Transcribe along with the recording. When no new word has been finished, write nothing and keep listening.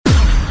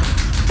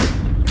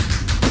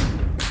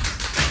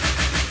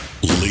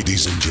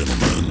Ladies and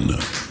gentlemen,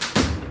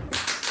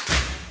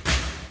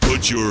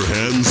 put your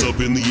hands up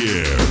in the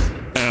air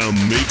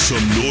and make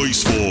some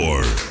noise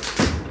for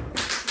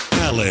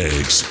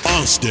Alex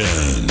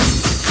Austin.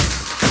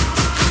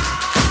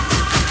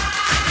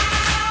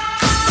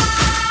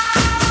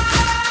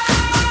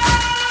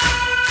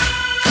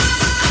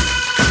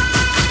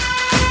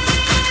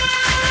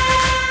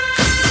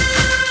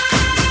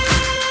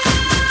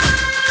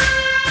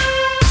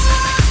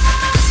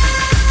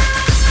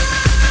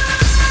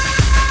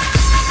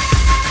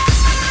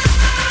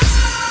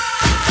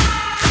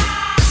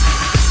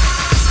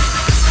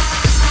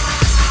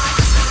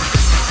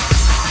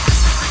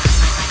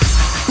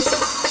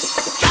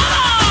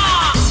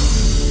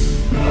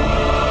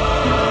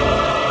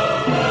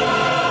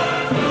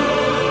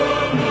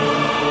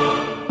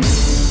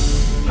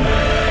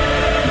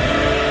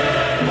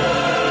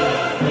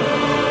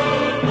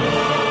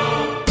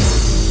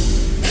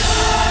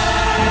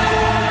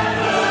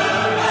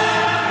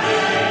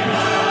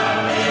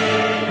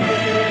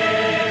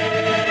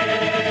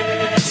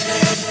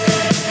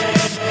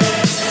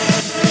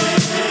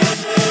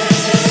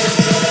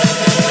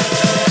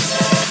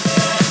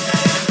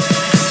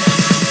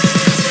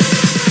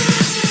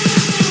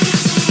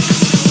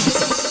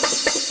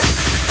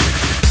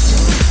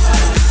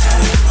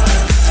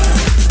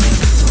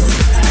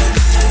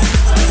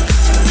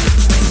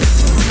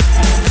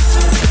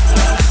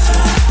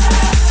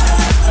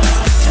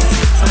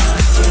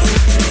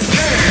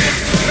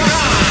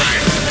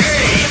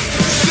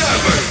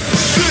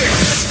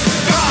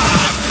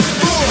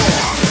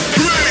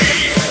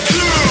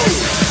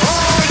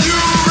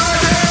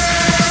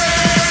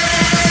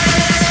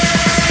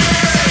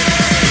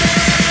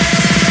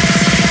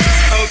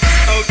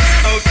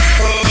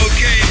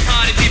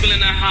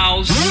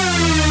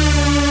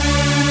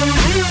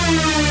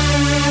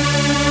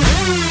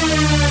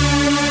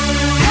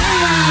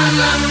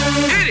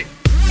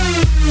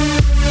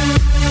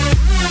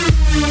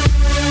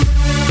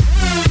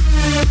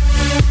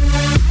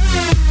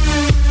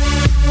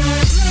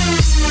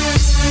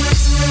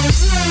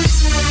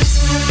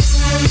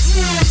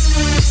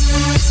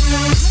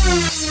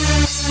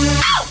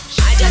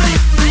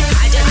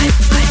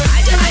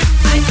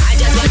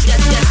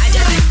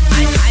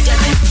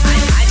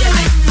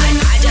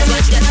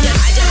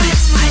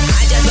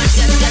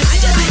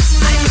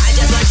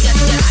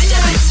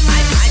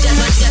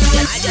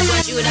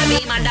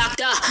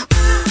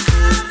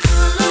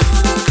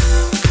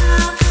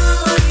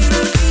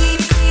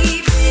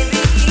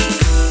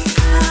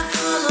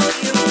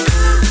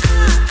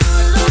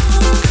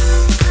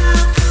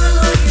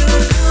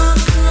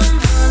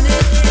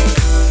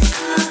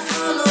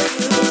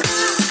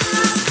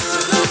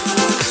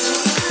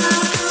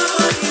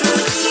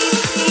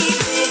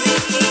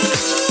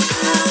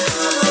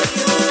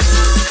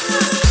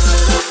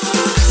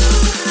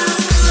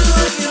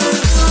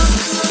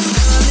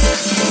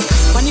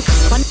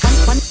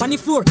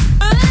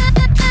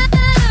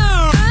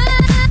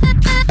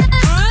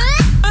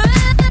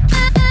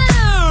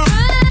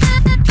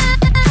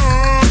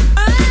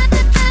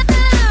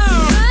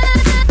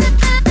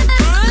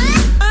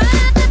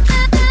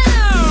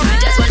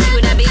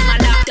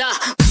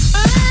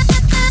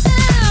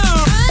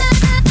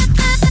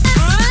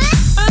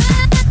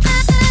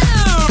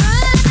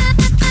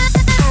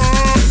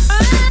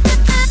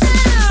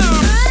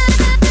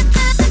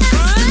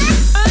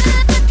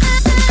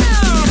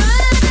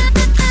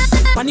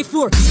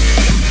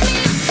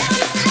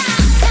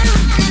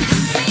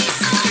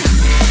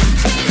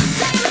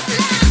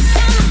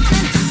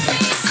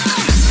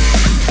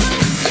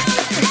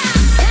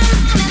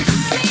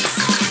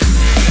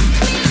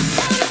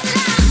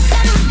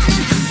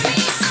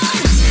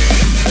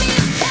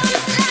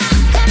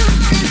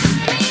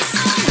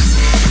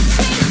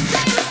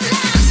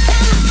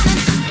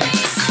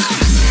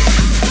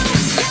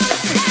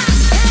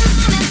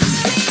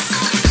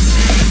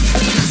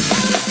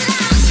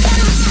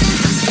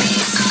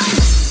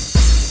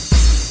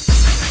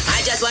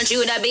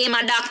 You to be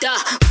my doctor.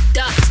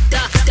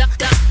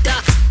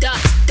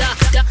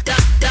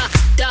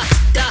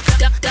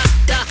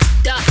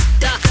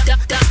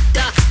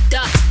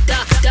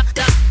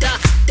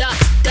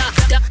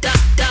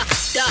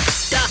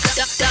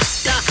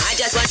 I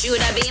just want you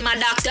to be my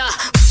doctor.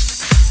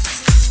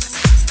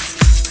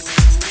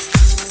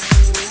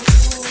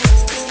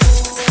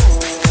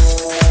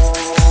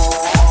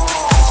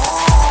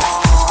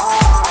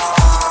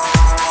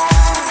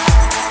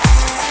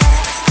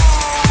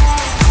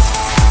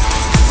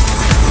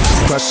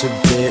 Crush a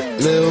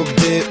bit, little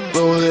bit,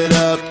 roll it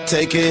up,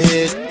 take a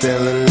hit,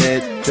 feeling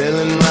lit,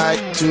 feeling right,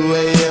 2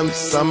 a.m.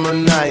 summer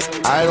night,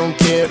 I don't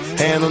care,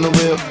 hand on the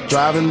wheel,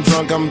 driving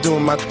drunk, I'm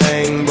doing my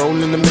thing,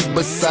 rolling the mid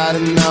beside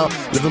and out,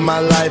 living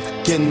my life,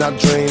 getting our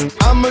dreams.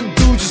 I'ma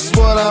do just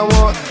what I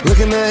want,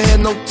 looking ahead,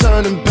 no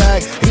turning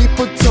back,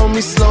 people told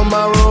me slow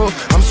my roll,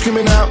 I'm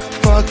screaming out,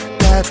 fuck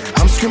that,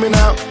 I'm screaming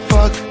out,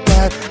 fuck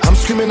that, I'm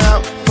screaming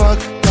out, fuck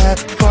that,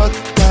 fuck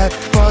that,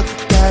 fuck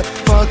that,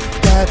 fuck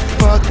that,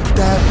 fuck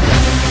that.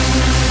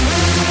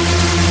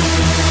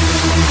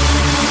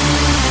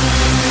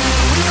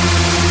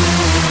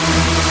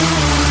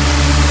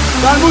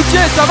 Moutier,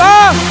 ça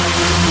va?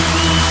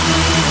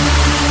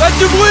 Faites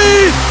du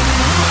bruit!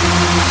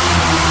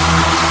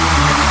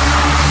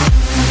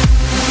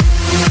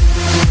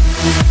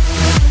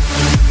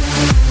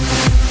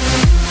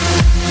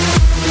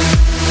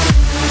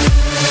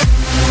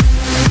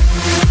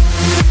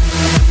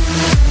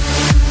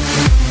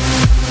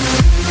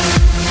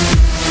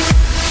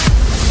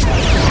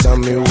 Tell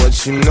me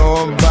what you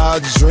know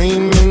about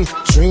dreaming,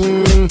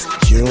 dreaming.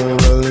 You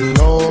don't really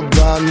know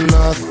about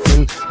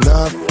nothing,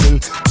 nothing.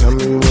 Tell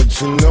me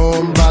what you know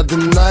about the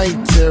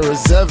night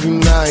terrors every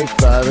night.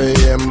 5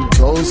 a.m.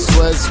 cold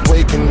sweats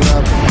waking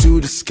up to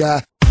the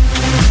sky.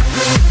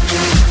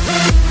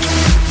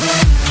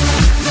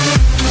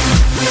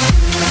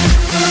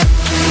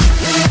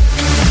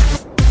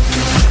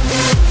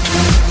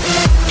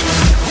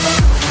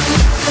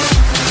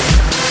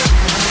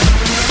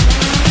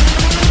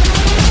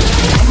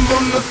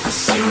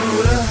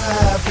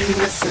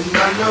 And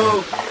I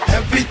know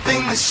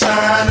everything that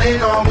shine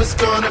ain't always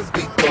gonna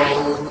be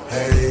gold.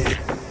 Hey,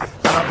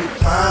 I'll be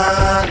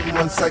fine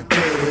once I get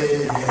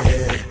it.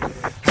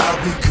 I'll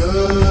be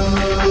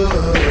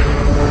good.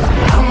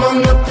 I'm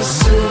on the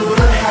pursuit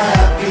of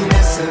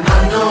happiness, and I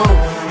know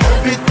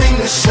everything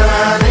that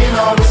shine ain't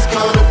always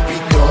gonna be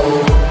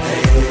gold.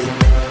 Hey,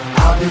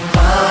 I'll be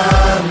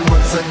fine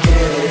once I get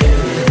it.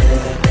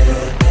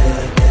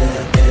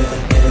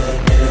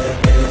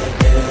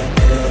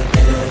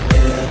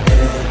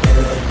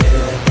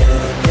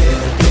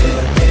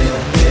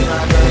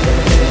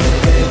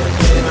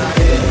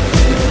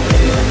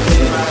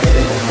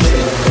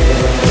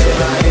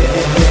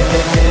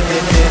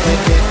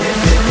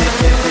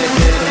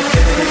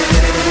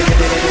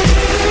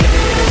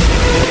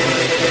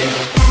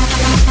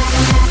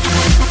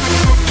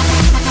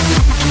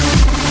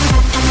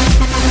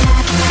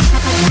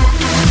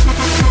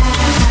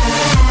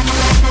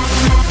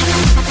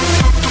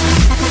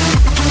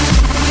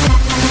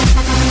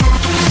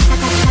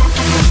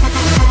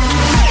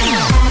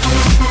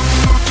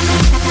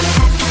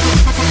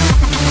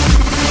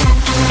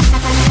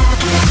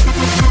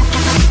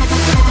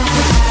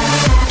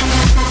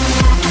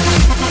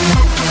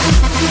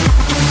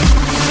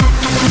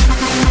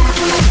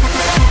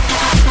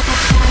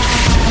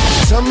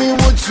 Tell me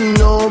what you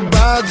know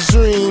about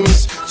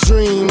dreams,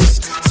 dreams.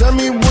 Tell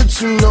me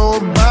what you know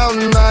about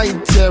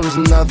night terrors,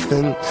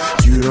 nothing.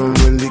 You don't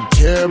really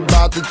care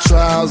about the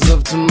trials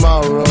of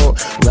tomorrow.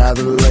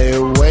 Rather lay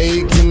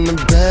awake in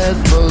the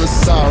bed full of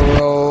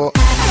sorrow.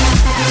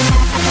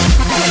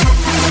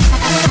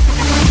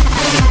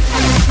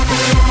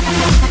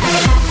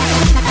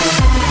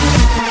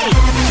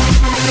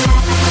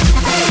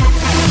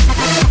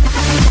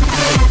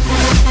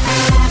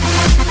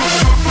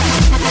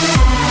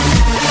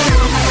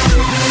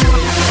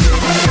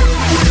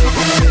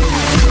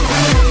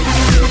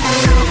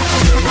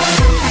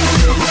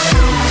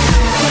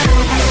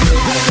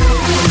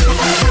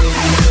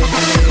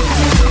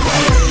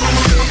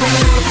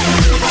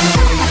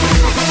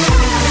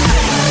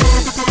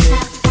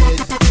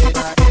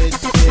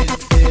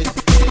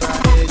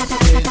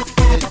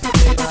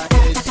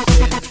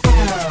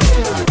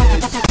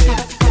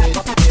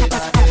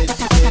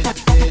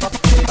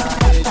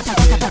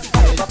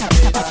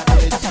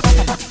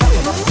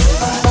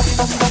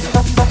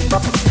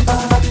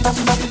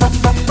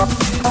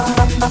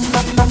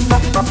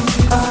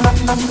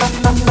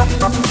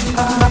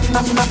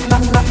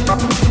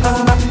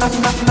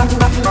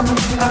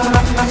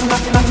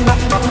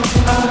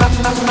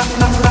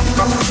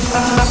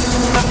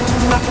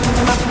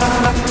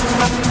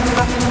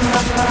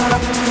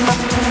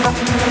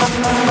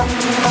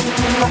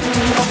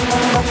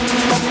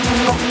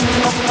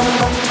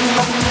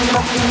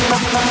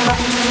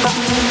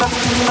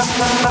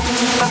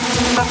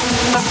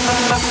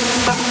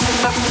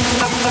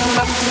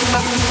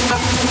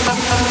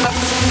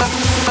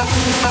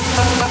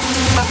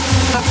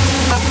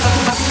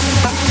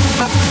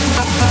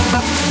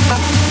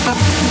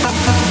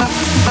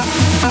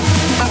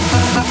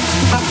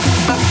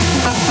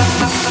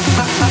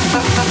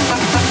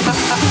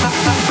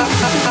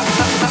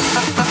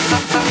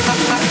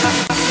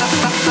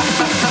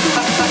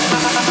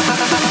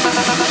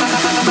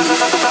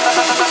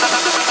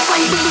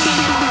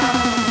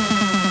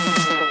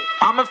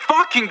 I'm a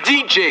fucking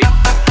DJ.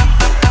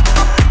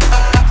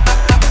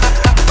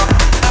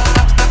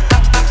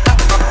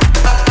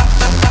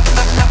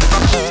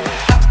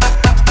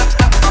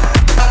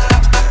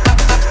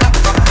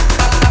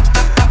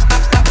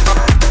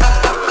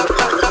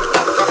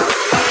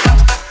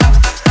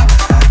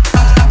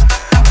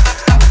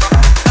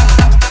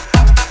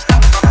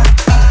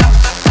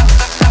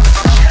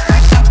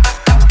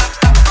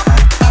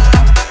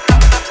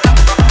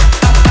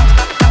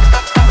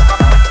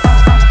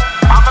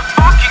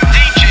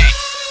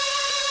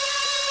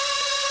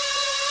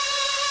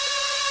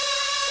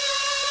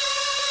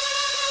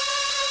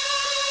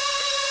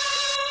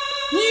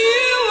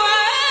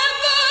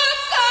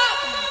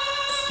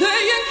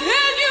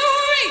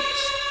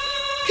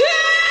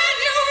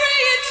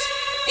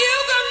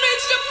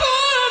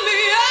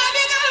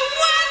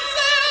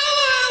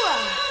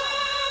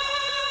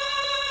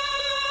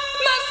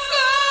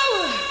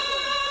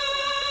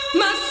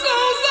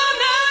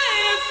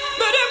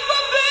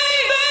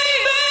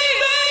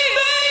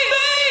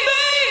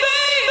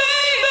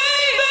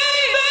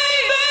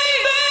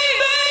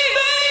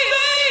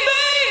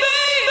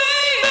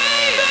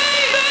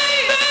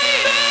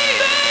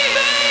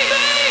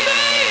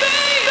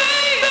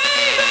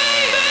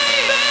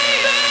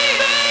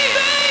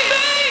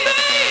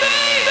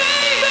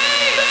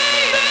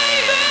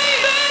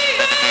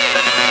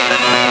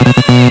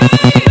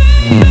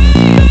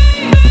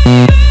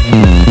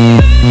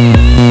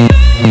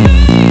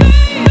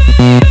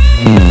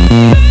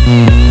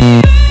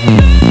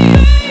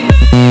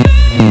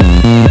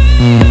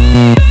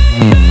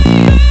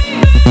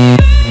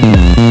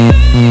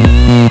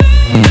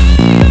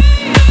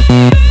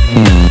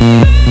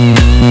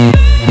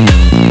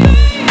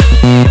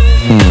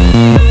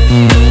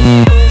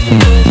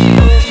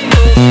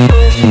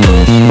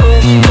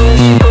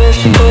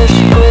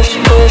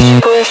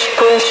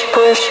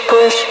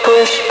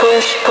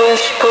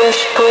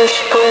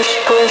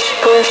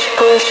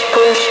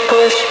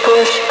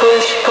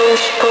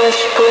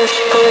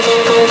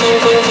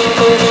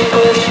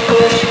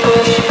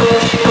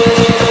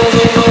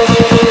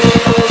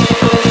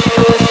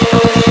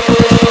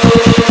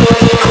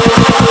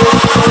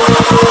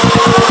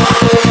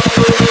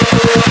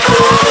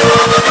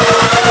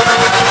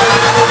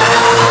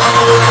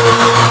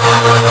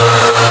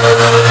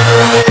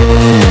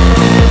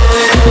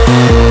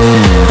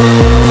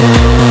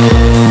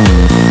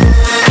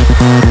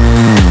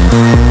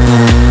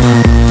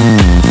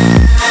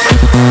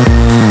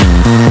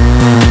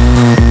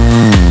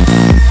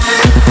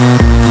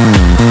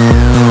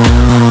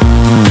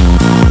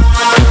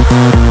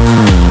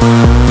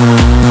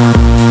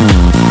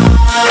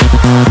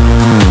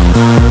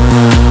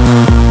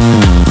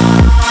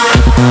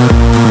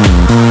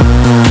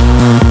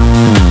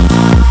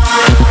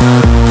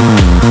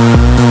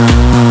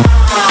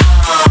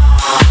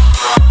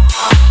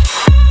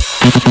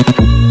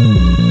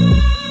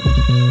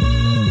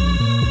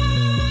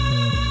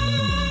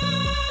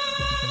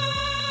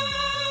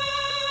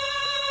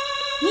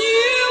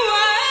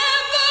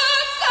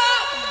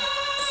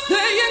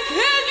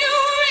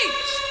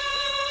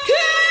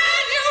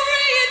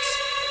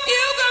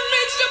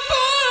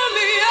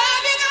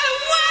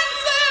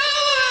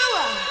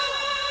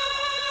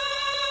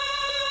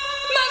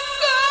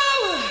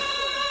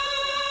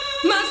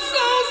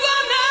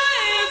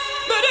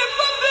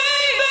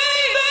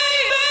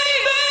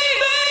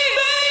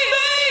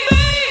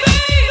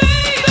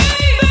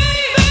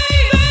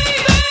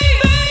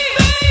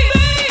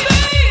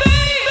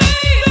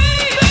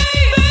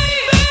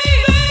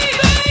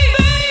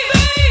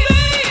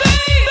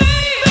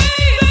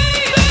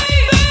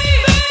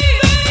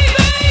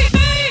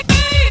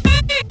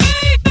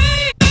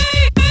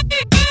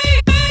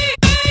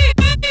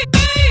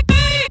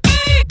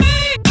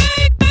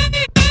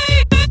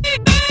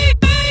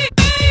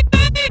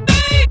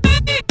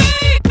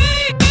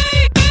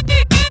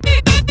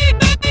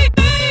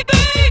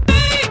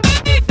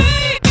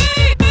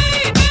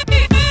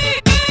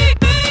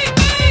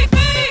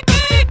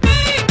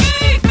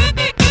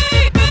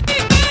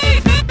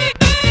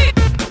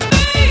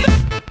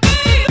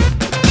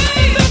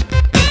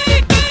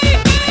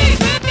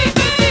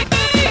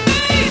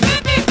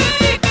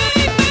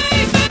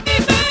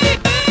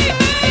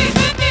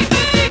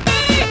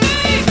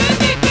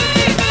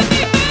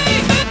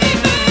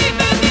 Bonkers.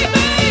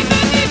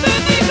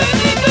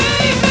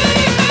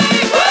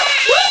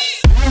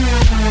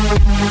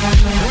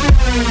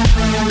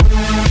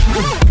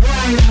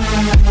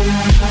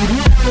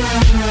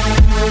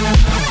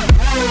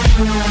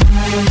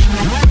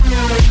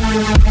 Put the needle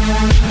on the record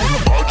when the drum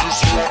beats go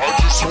like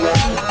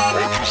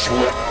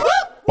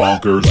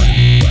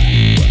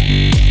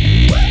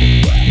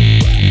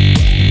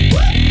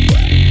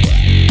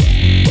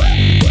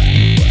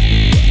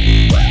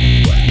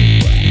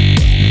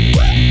Use it,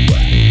 break it,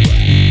 fix it, crash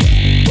it, change it,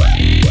 melt, upgrade it,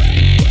 chart it,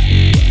 point it,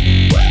 zoom it,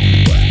 press it,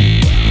 snap it,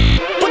 work it,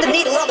 quick erase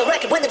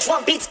it,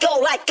 write it,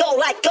 cut it,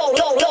 paste it,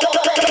 save it, load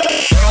it, check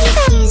it, quick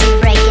rewrite it,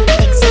 plug it, play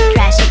it, burn it,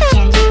 rip it,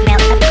 drag it,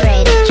 drop it, zip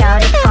it,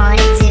 lock it,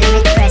 fill it, call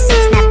it, find it,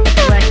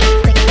 view it,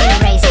 code it,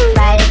 jump and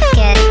lock it,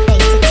 surf it,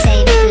 scroll it,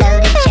 pose it,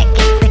 click it,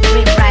 cross it,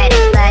 crack it,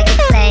 click,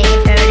 update it, name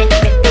it, read it,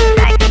 tune it,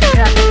 print it, scan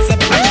it, send it,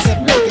 fax,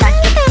 rename it,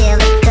 touch it,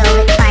 bring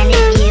it, pay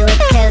it, watch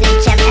it,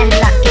 turn it,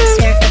 leave it,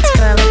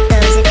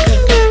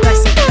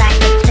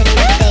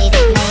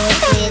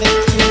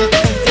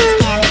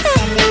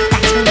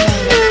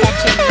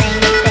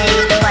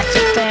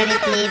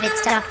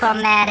 stop,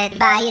 format it,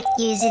 buy it,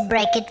 use it,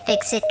 break it,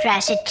 fix it,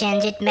 trash it,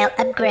 change it, melt,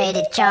 upgrade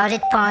it, chart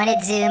it, point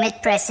it, zoom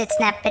it, press it,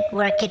 snap it,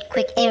 work it,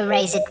 quick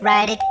erase it,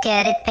 write it,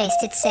 cut it,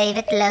 paste it, save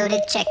it, load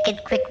it, check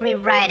it, quick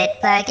rewrite it,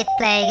 plug it,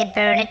 play it,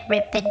 burn it,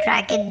 rip it,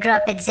 drag it,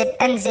 drop it, zip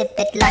unzip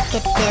it, lock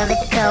it, fill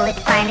it, call it,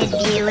 find it,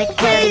 view it,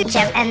 code it,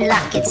 jump and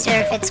lock it,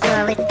 surf it,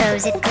 scroll it,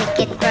 pose it, click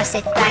it, cross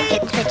it, crack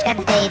it, switch,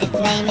 update it,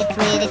 name it,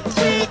 read it,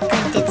 tune it,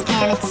 print it,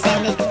 scan it,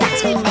 send it,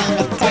 fax, rename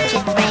it, touch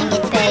it, bring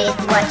it, pay it,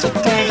 watch it,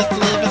 turn it,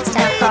 leave it,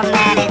 stop,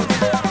 format it.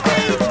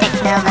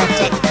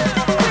 Technologic,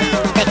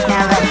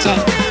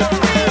 technologic,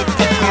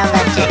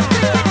 technologic,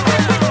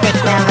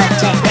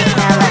 technologic,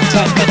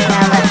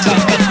 technologic,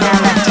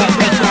 technologic,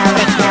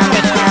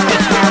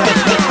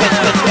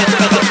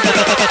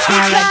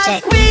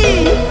 technologic. We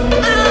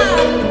are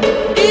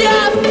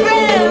your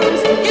friends.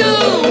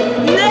 You'll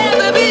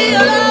never be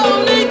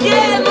alone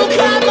again. Oh,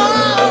 come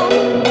on.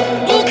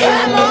 Oh,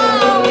 come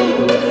on.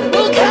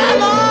 Oh,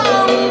 come on.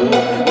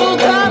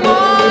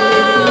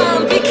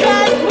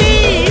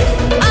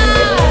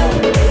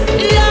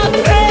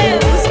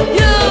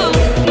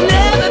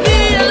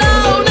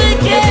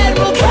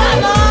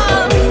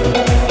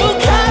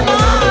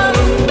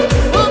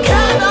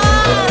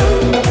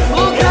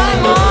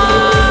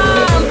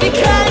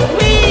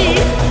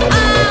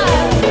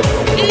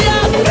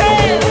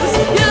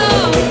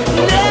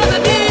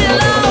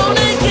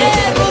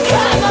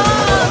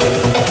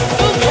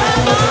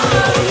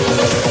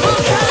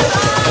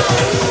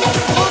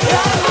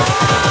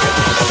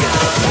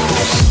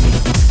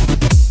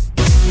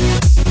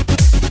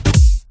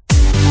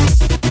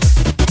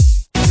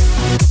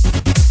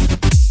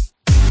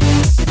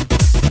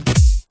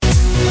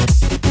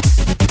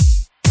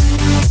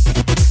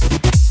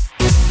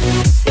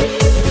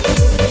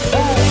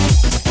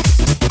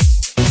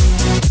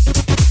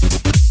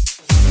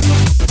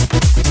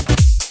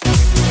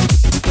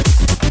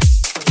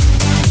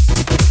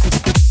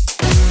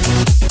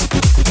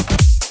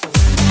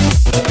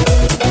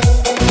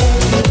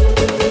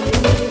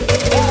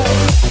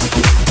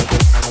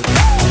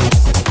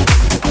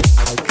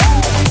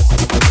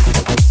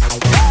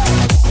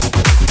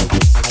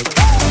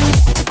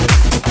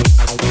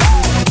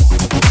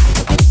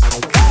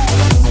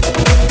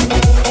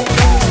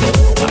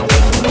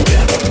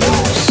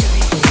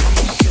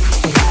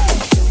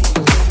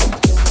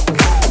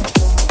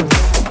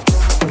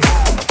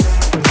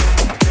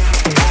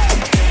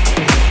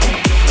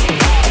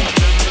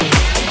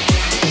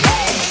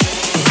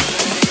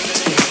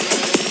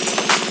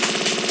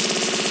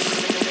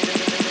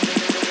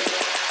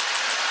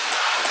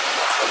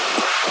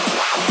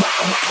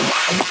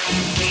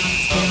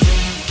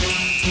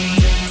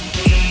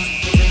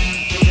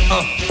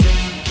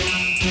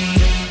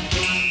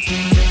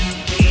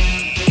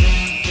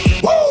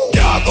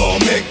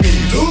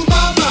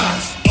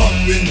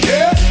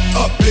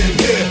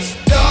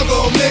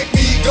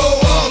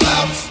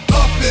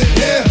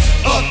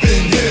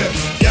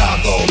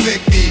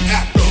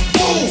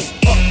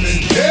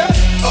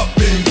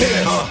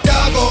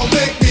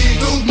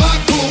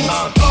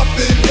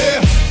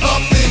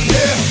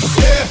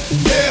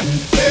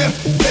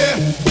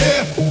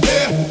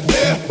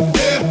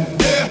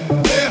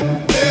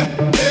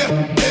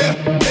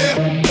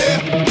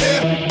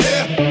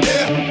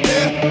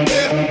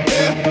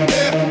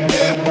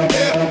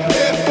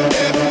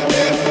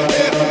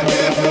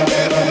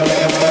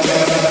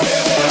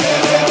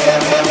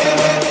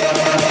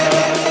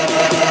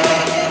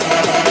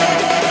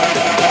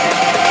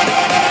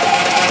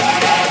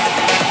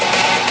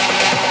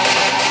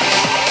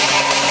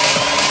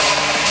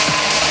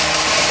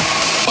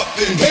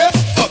 in here,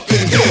 up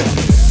in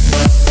here.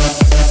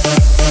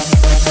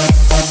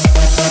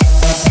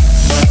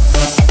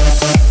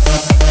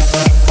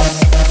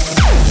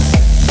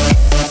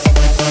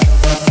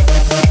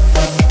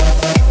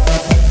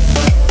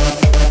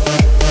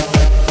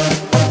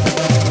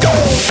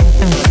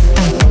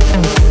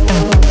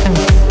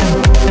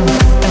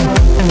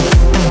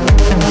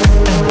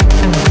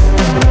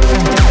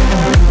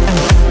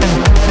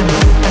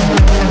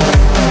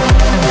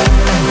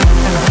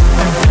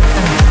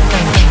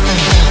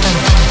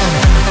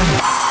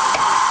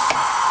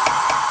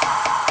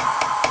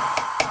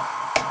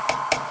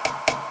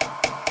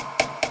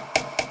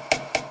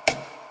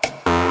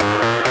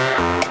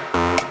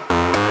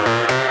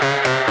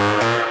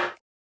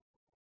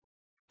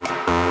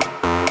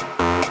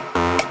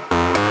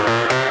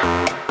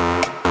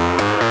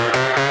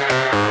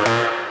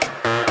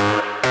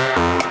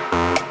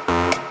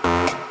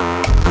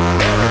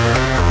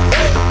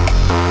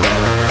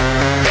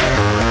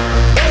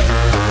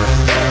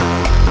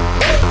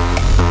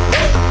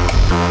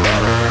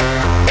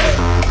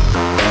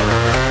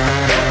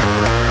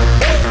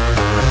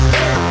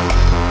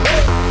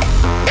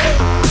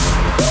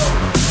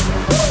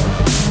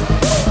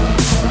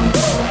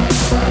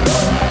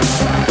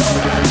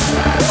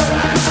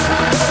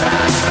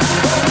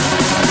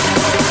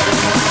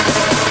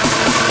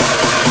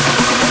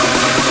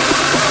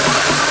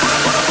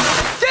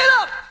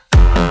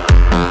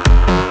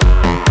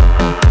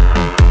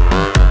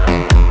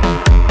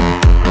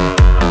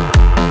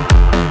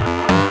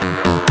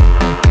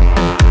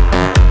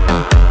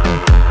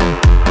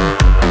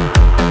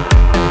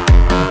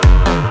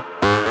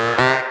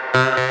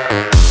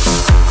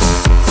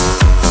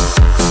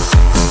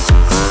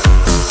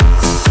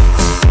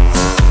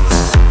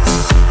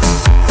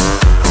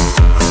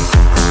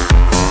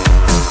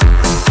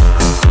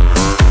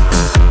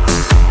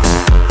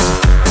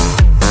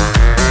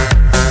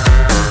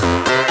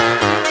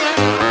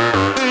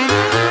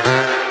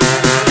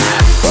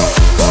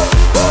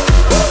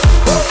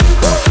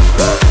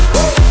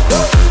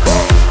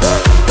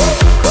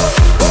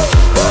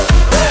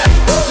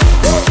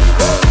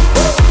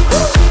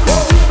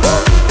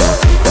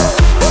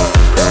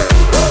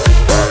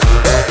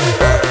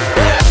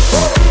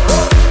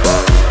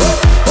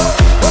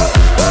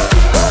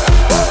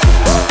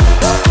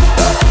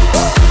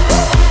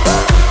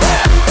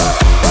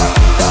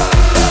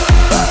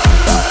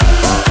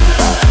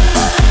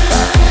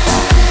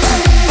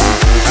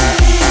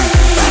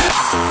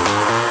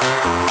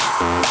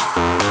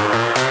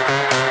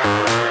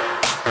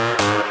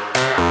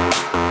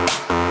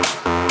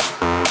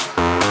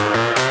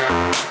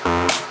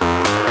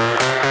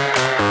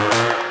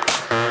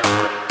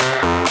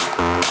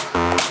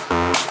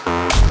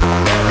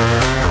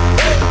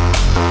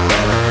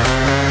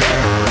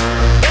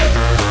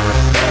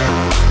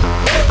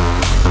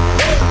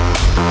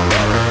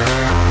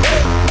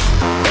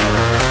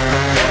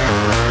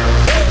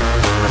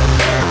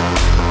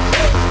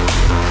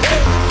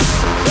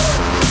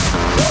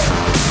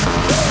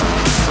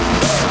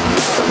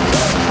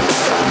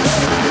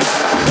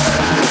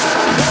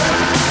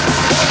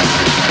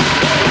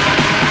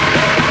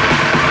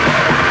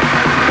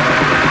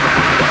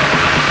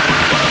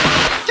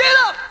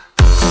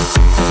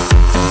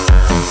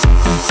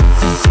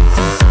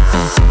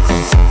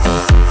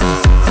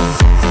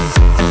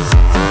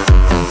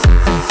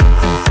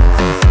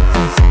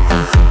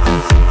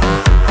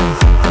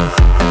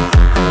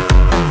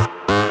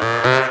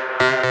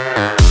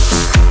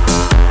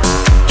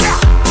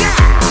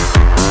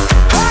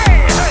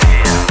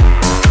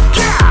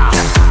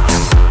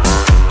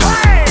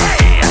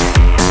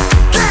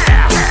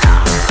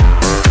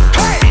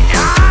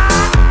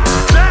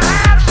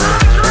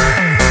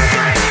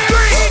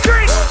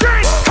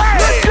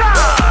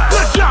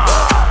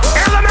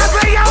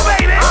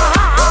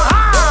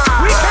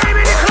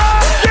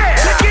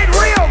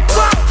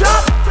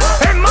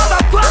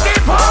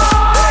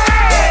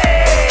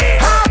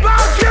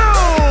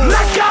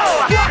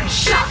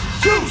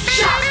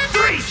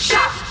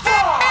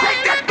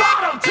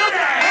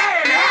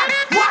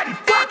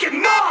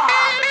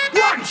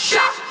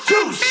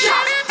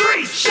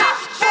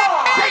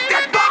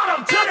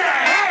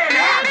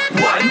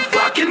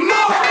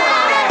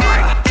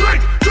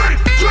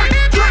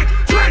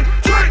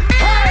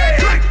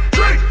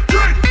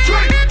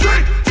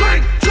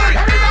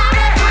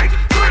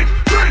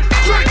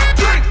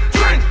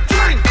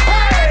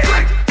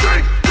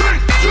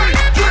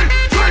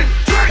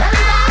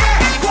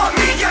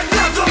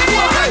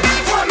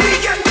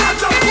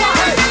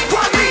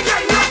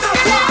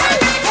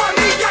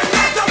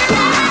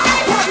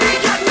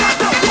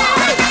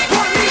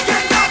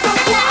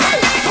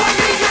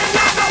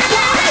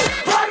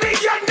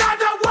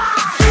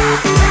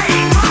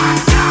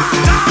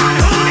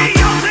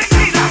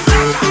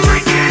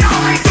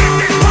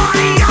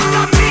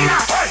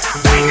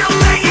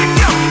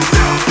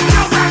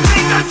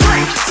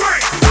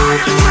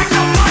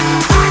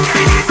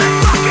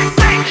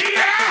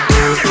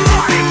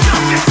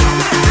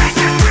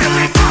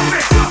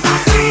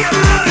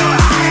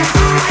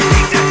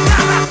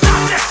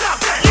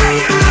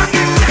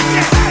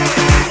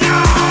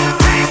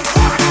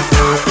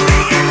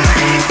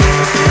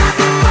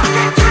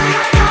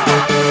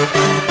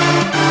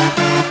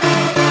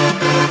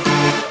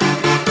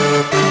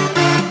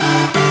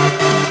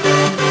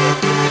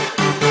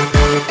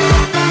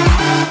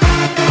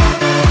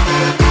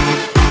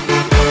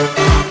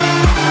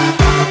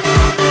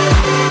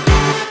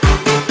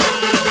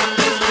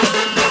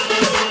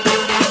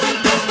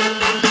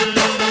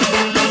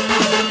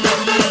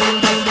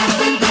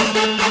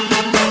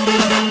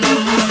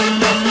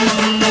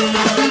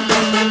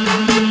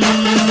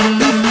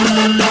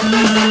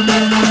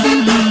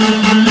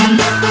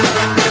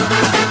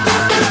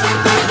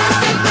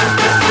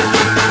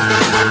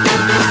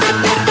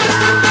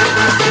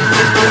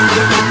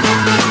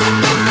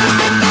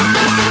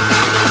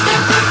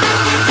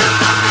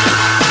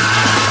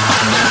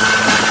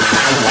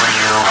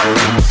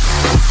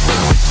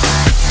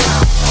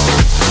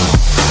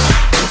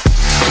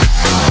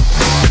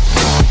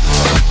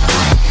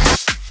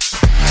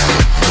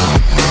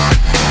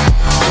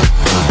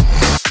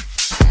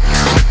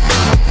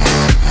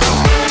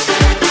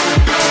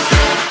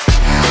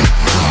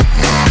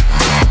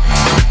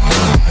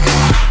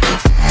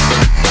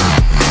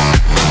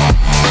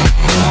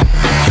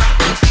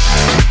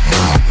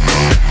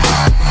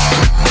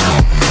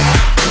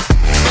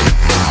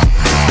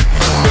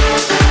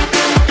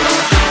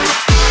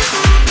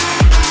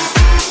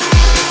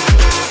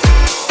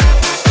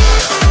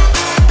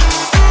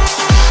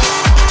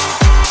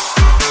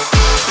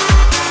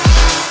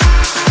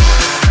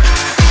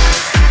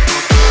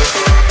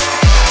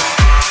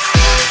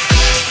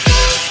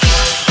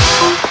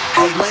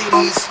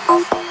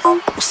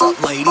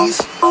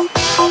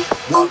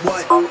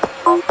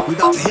 We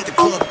about to hit the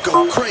club,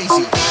 go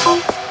crazy.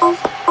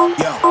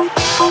 Yo.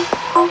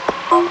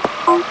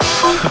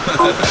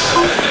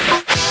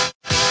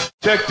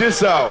 Check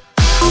this out.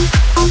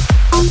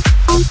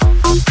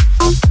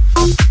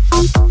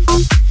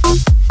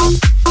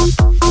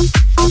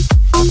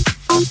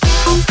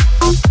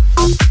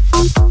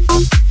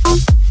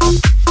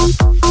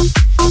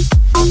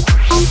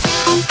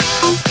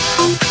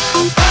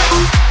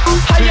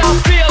 How y'all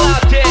feel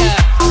out there?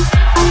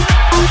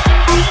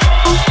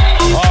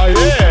 Oh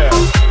yeah.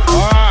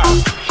 Alright.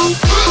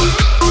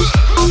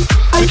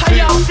 How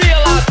y'all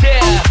feel out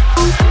there?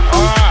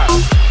 Alright.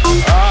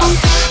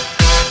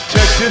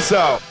 Check this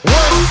out. 1,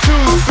 2,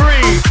 3.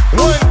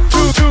 1,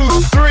 2,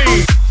 2, 3.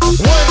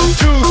 1,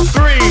 2,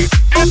 3.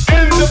 It's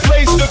in the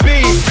place to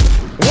be.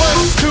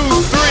 1, 2,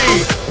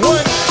 3.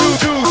 1, 2,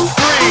 2,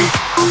 3.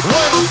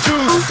 1,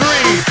 2, 3.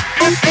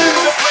 It's in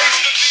the place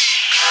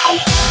to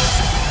be.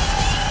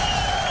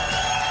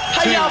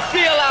 How y'all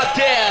feel out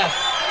there?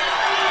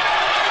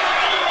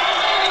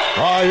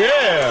 Oh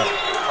yeah.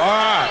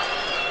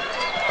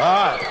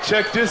 Alright,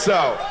 check this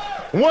out.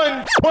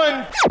 1,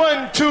 1,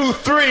 1, 2,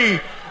 3.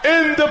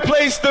 In the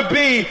place to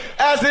be,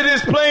 as it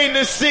is plain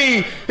to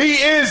see. He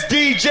is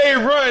DJ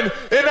Run,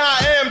 and I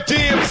am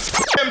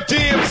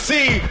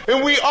DMC,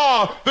 and we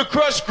are the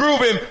crush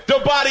grooving, the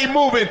body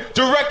moving,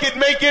 the record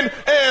making,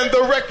 and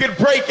the record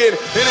breaking.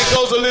 And it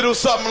goes a little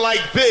something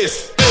like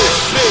this.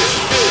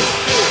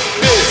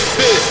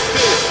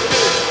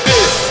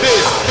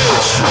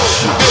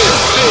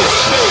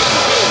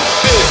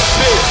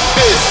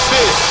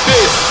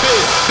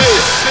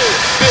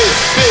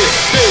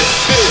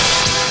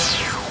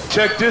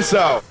 Check this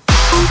out.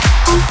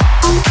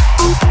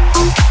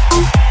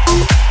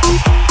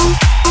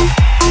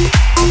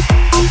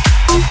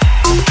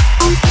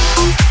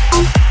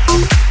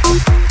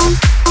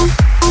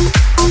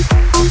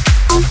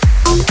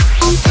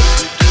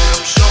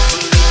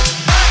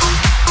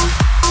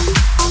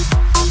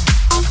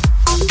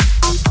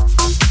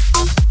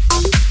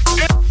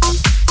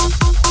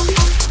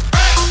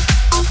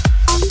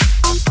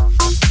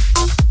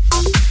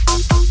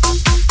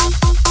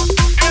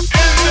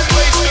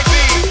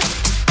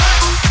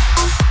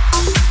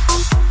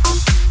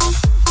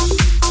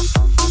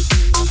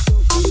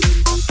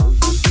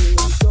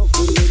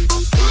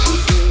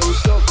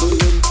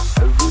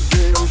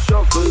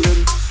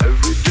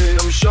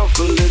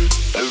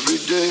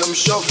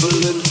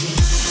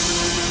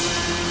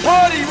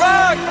 Party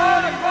rock!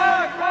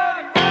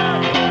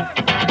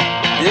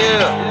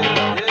 Yeah.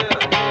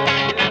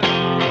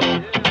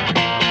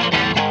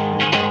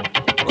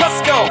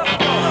 Let's go!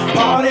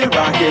 Party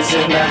rock is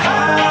in the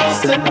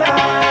house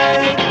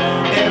tonight.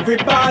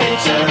 Everybody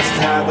just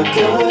have a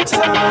good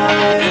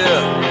time.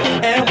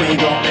 Yeah. And we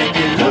gon' make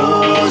you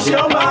lose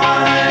your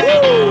mind.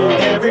 Woo.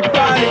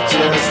 Everybody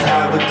just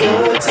have a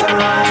good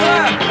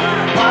time.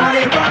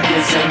 Party rock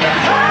is in the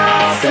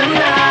house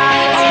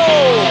tonight. Oh.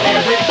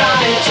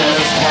 Everybody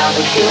just have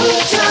a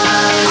good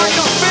time. I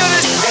can feel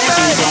it. And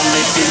we gon'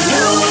 make you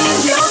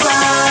lose your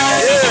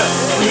mind.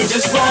 Yeah. We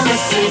just wanna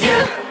see you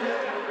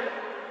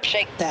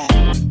shake that.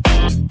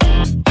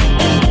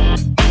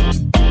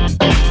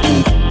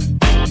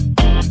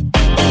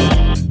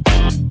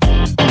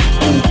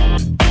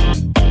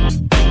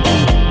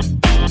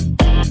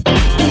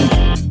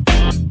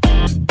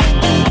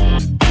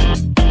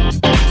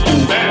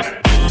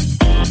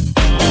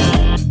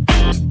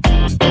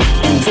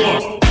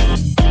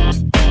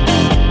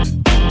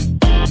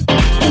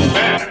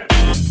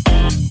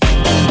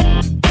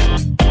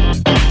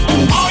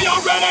 Are you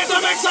ready to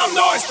make some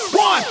noise?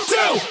 1,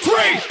 2,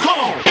 3, come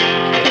on!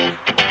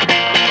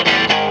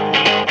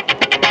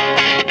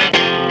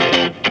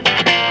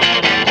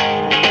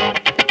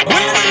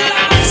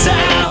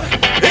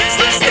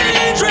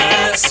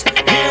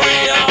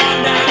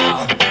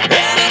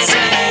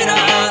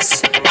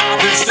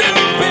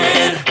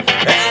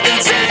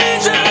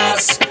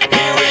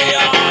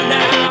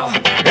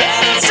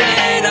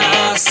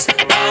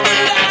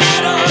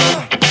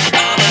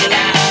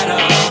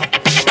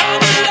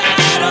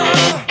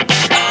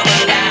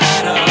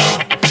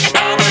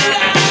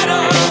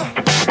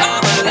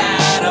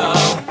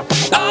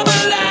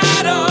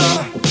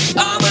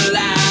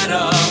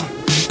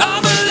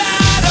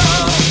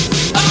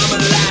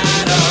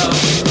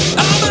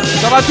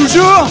 Ça va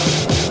toujours?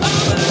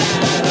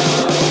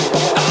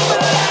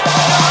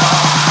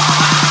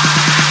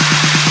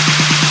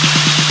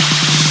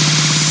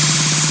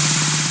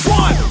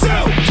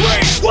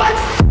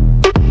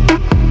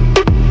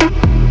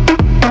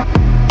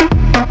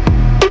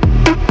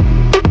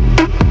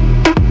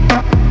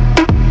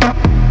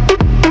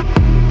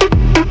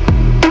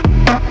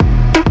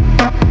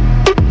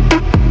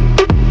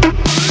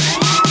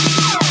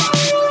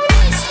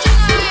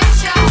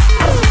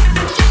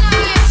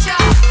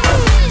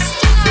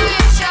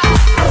 Generation.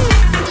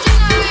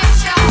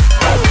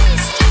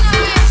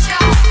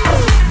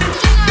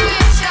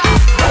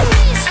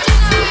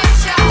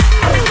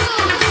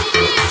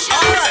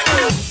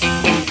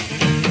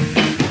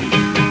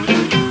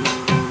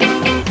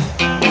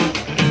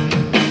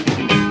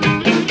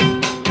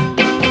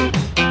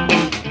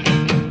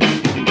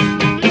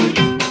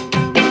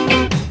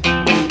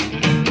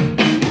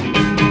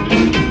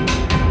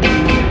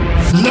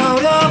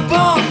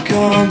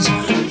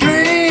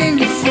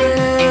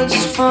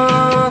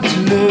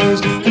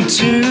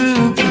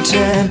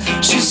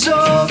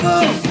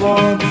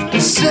 overwhelmed,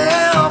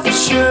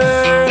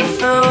 self-assured.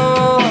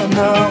 No,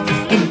 no,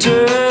 a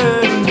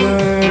dirty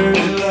word.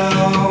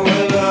 Hello,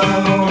 hello,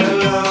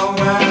 hello,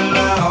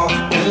 hello,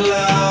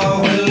 hello,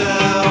 hello,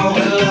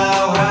 hello,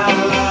 hello,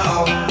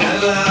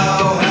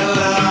 hello,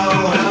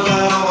 hello,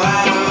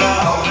 hello,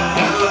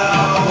 hello,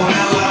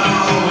 hello.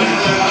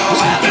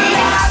 When the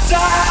lights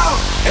out,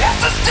 it's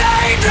just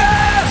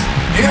dangerous.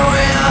 Here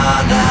we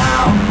are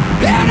now,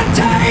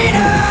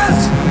 entertainers.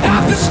 I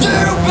feel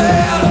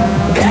stupid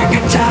and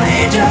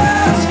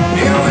contagious.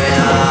 Here we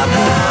are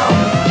now,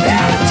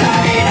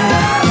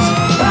 entertainers.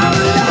 I'm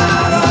a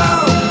lotto,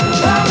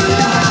 I'm a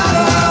lotto,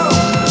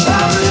 I'm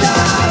a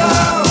lotto,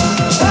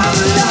 I'm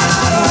a lotto, I'm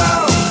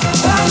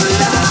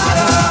a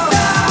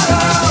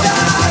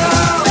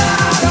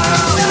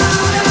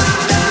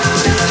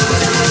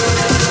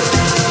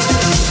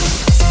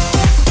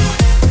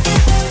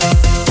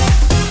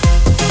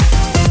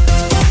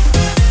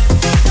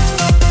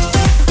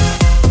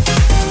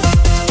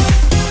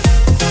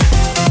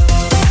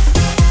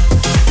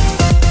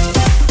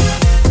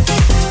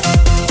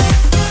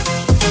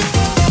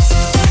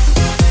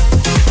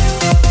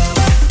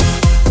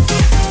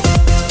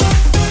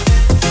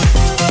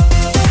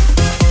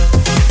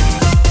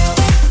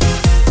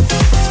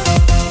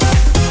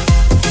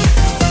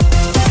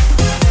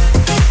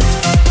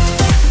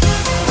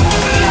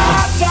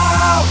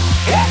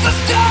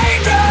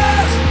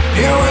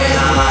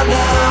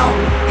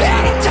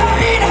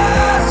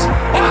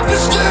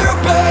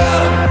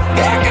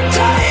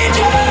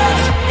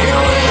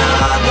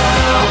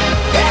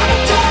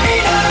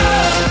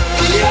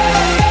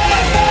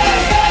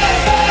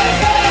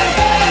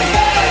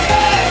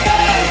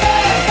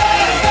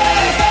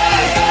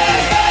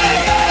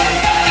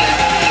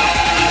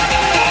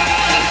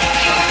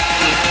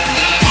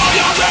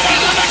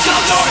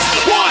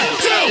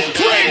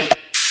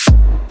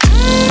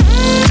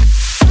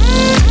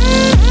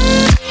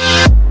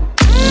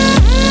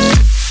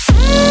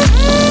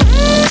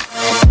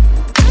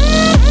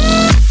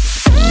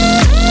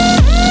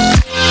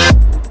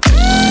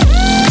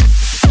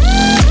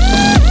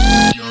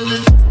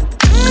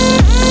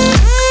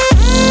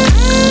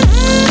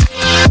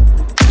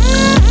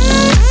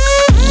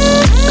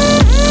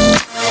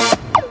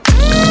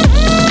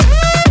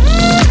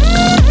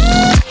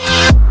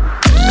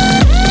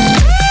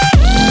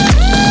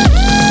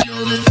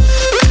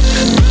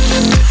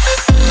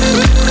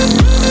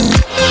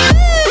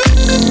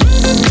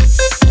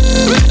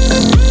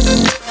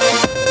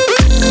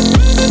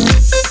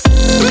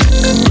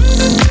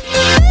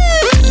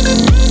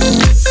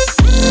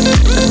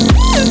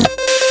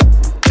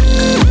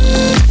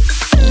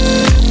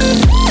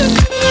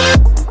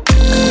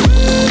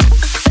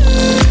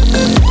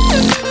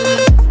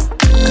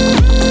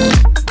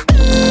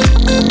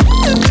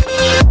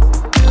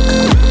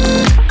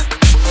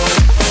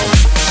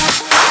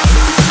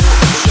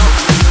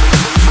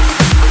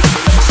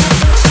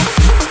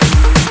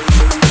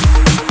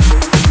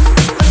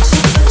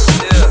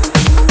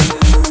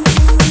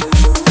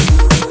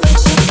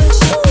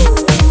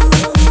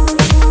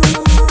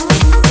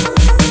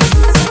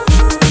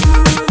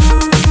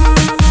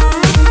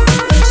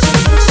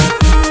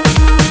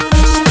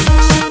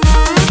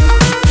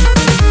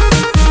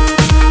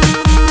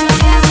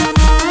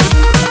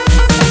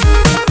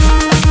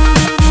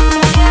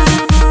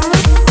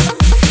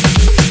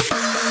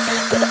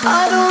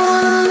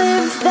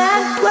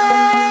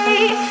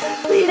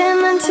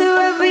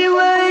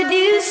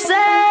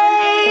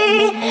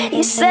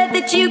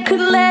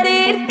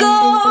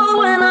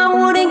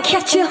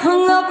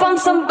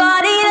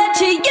somebody that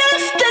I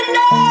used to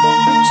know.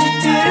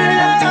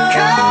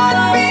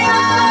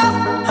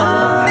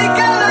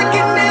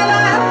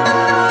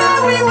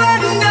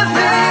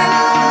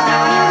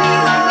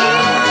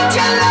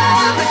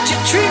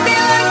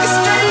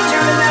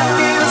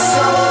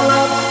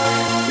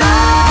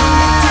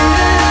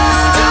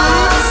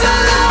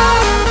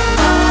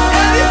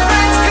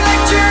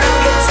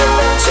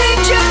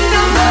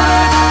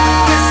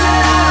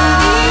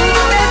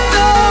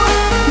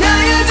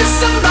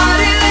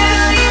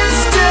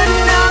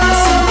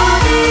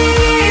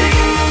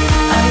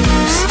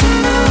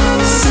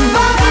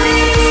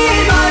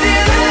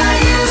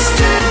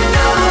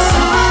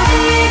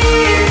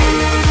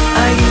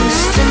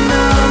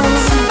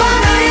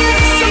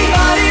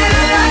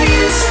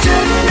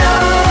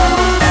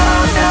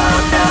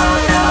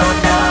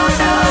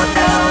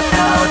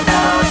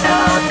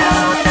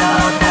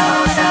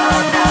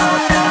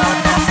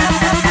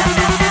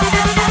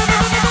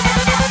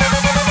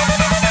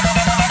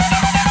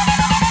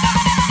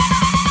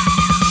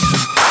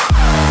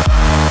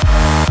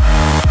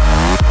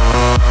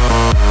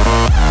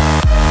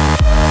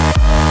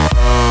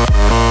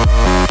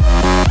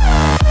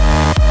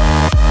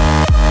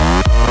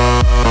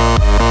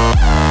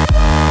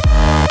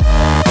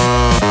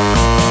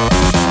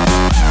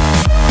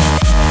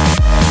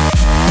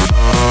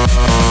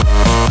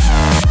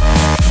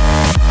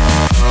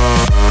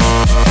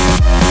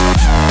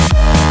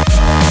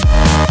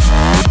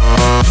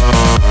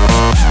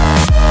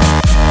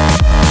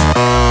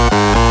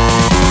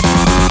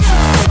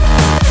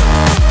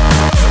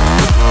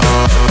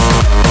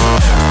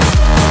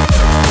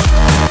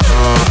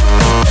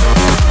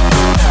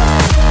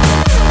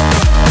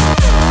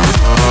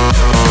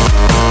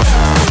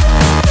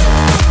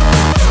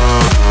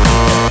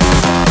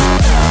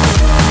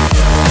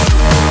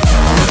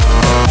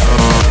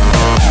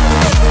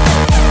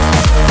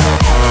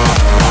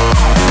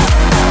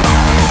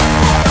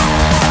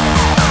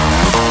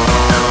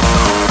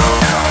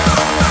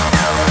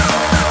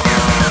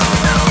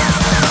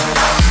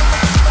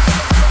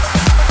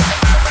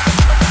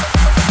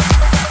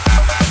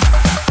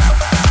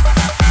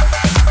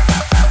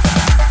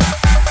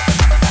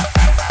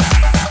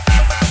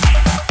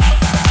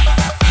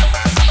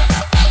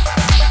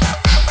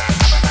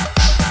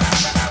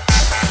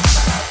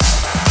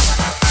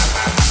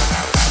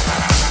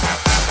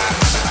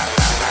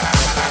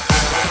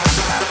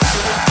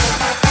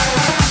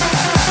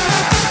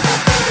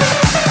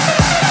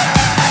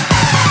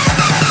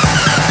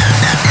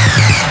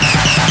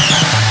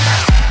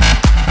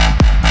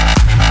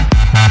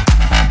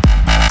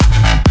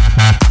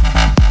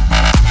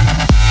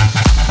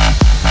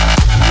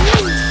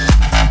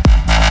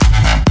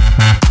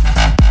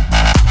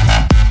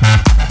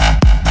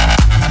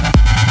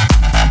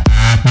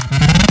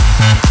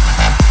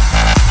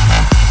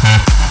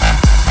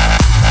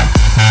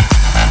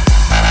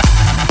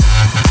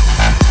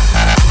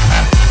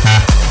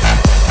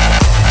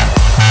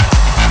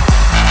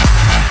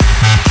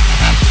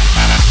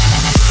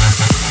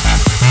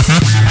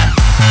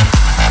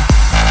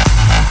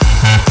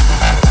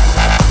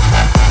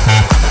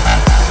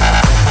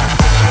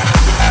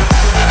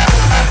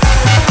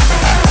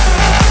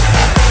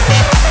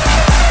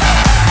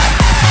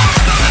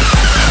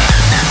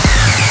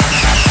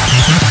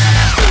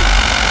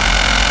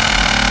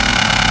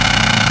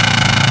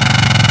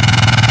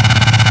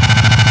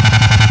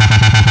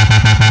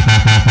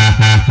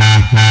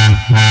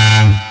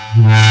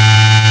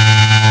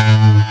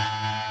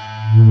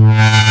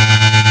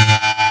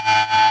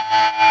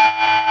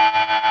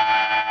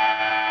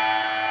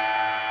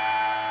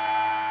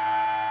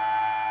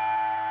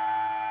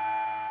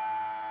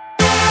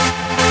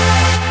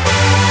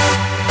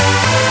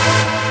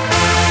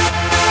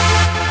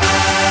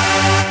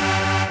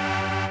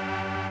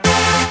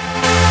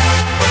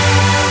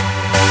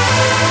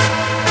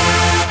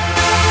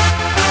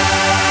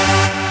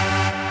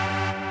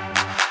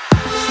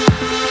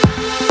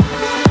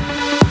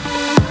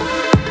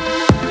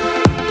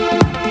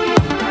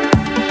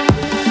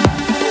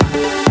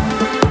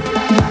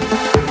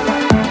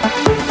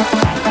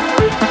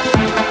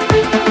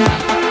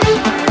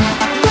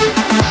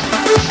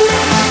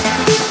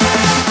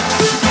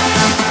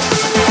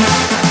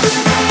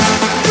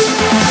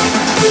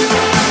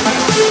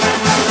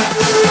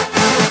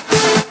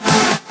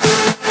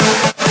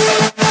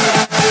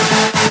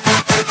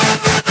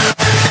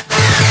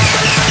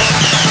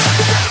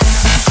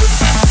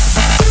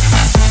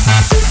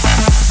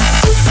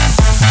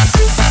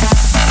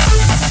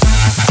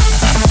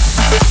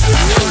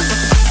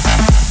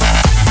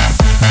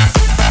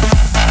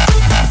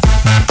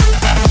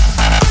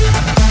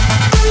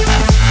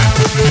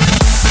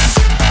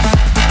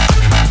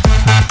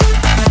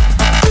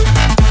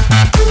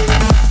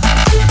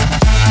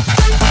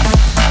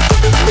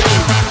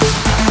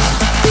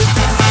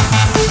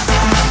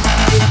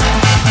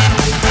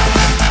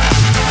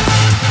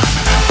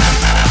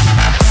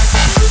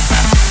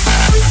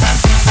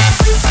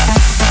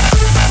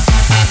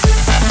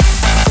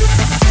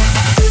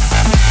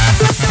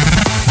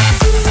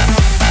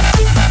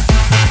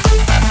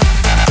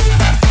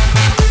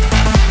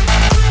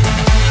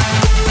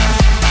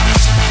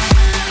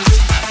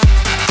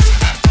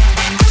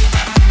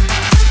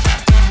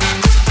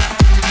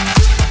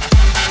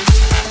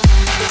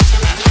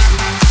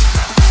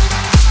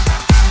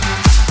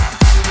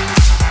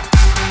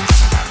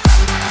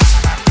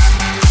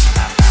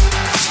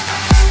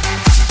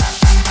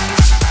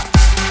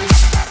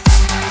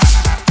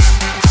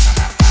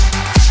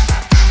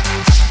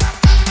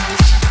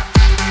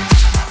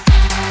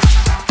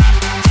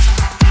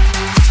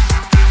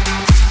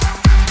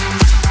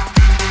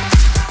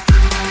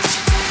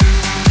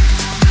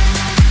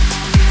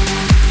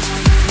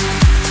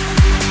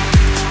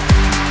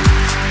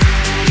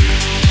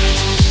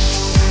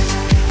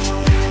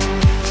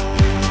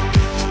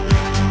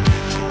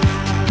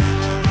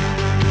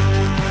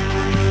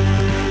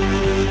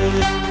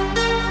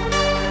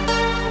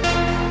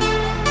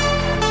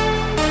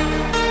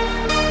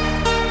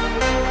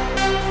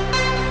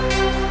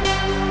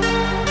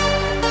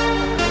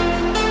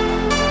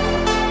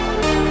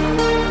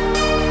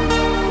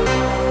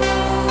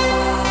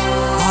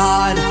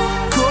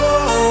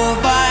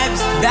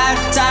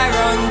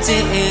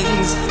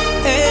 things.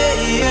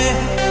 Hey,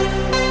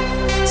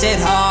 yeah. Said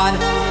hard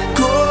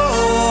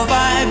core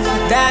vibe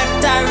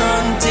that I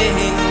run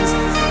things.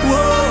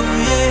 Whoa,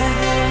 yeah.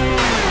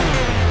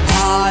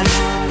 Hard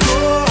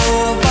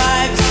core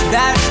vibes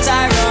that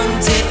I run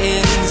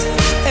things.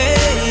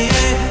 Hey,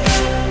 yeah.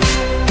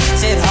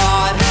 Said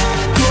hard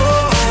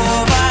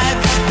core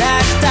vibe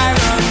that I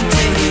run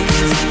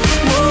things.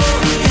 Whoa,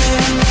 yeah.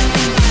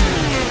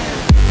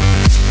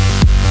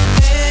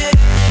 Hey.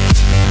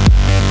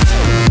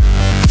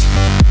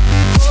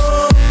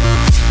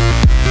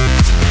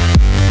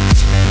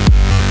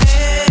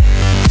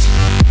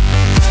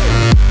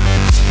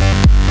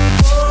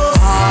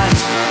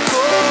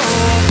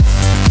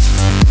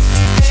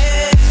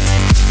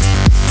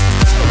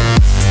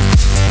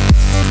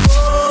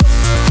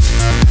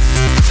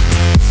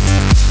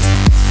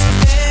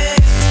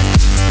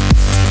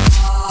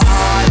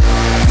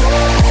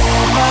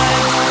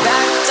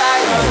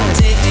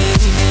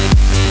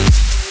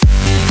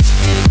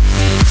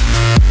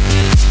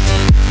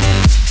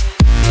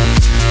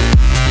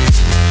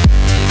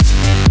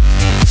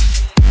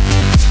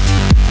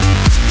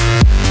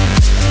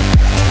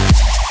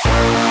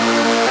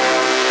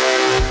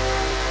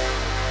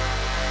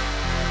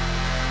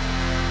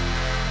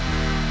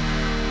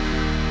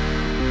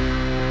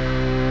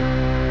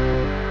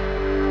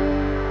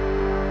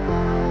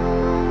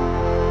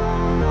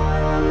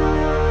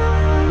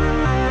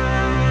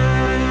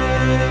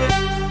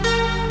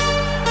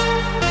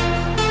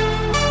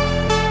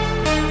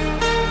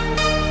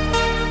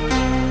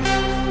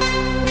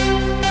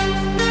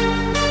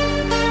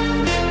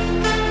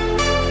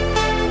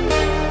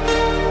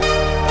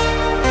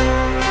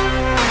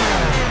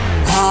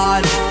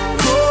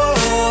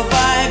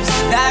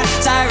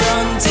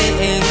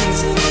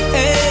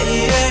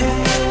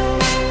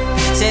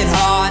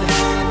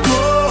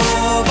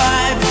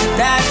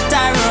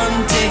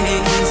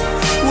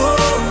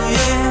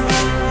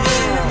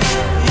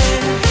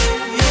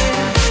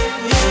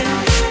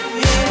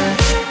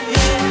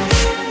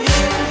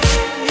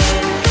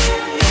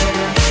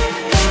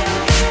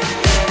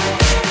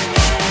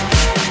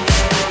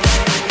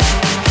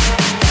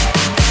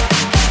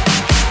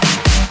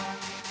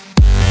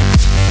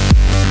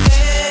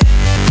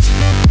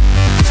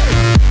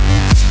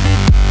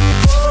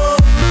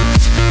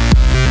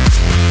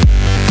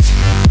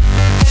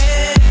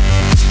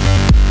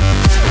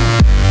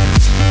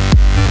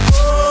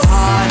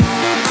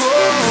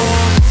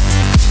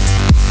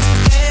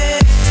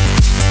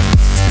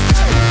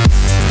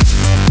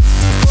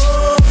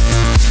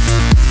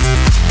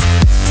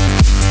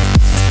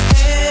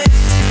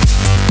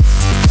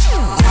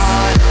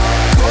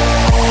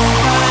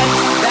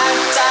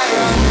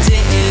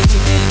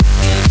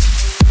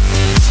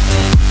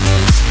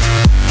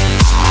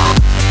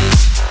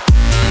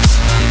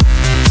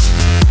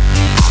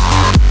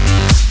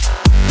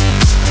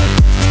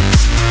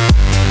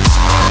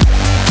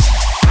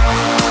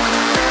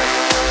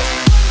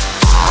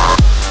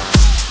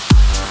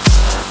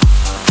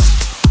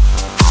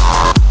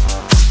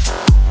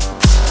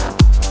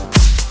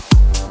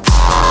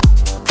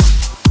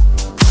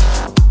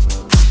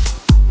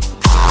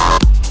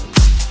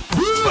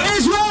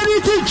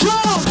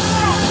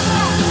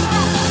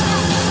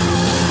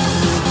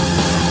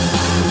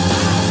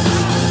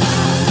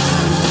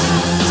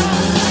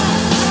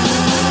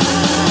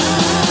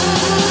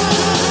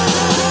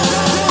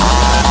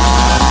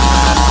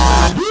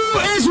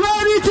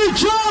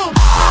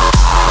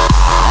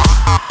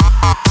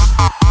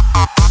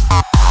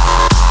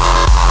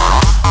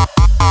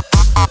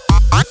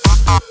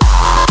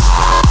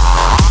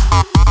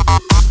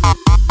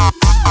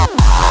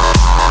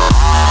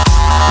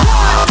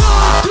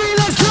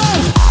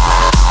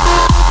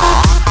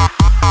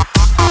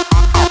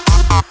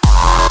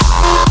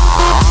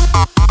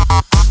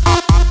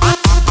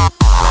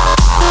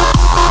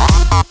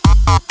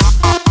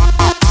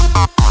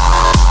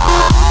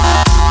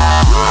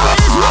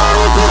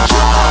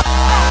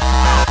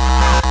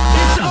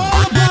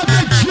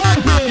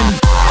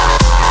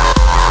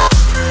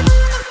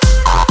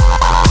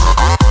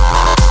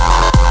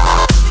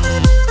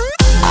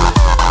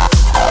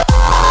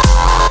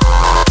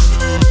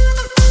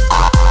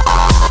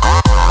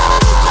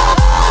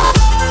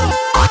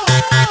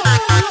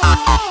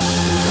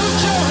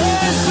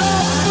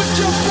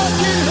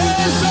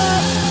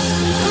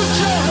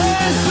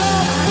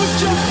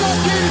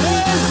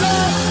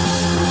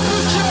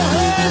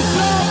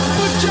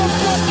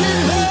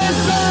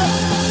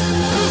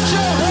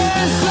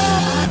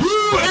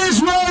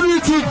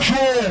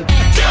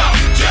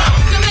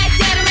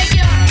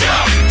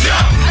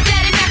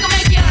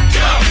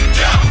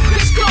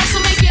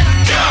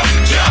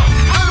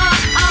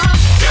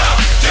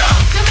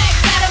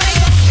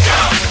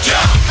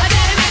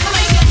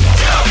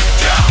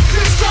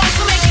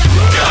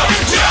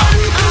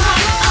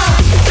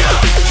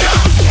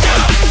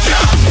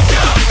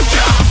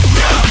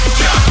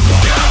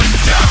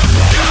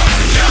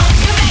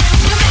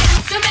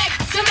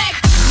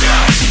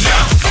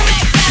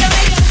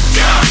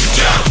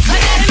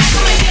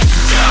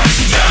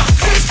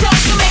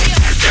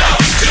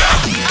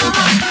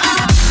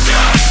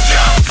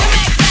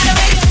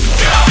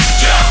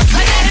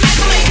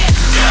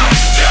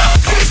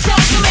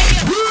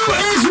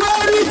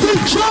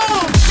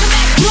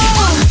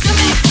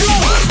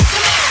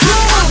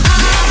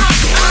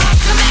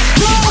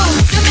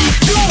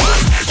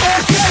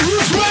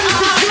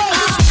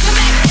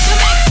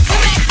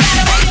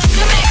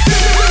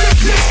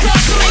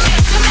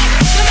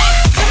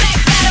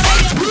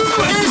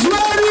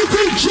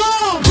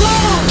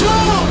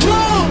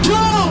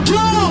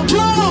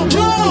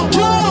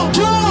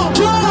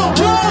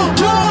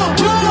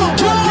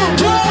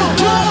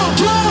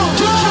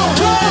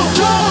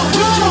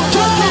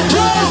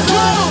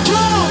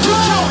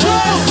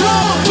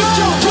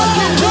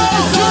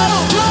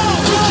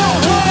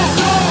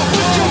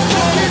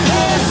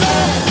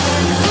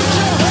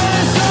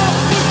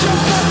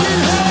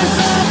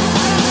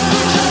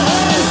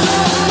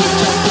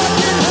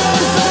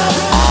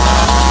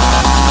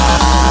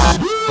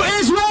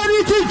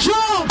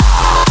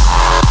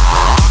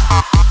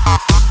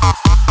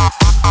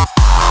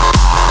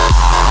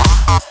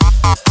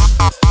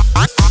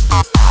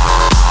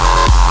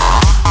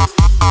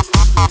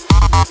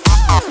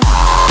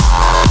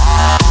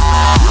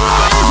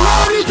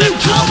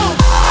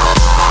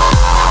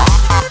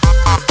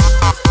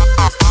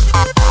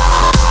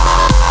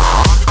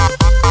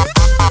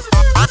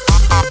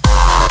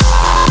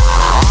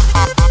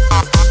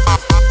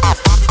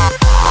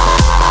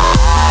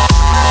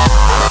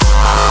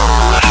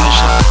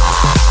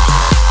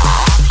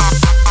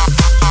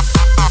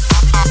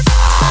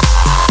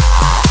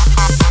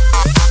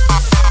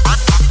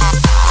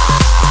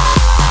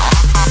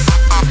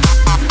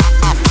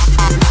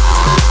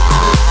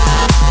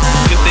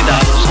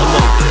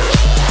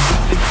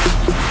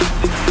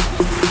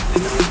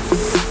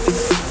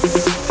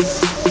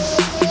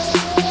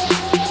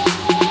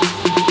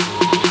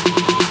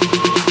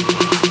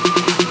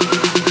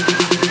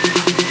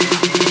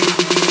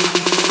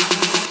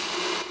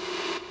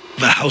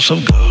 The house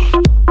of God.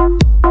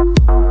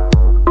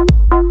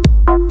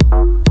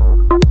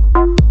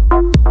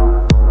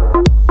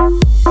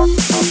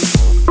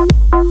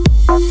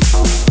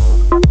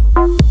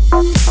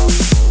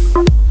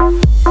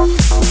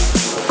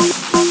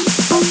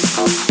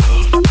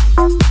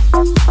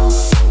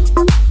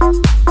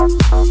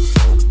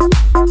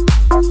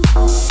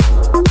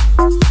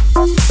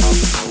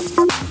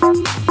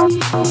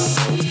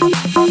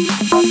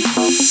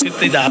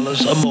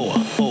 $50 or more.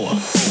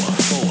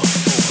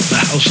 The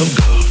house of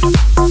God.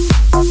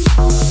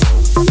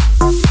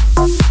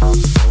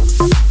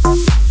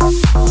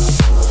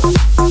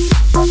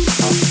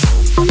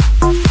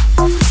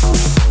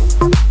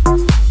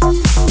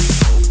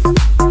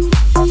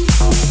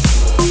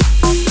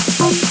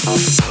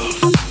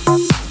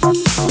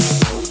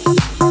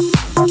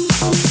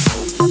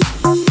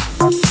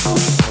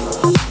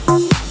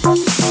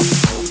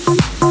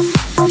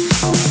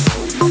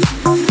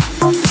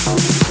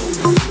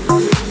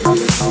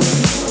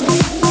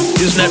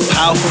 Isn't that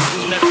powerful?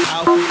 Isn't that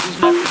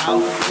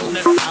powerful? Isn't that powerful? Isn't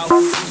that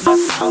powerful?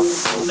 Isn't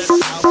that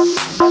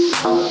powerful?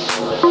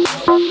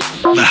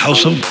 The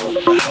house of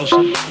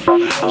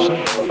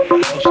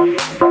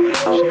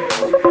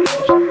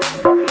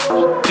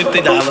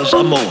 $50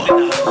 or more.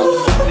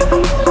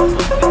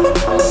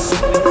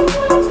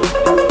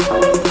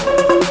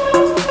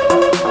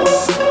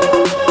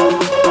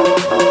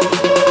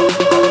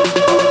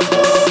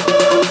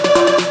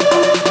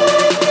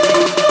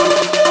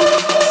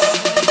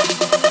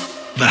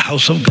 The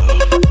house of God.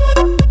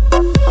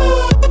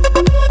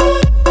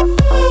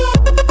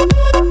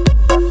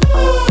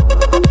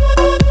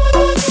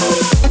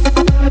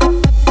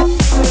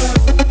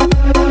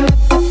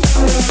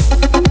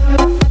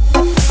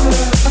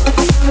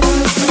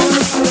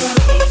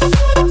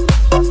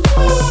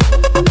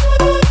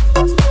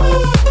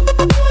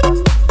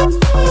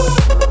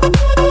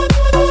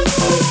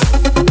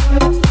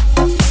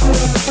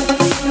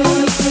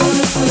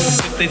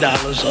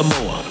 $50 or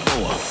more.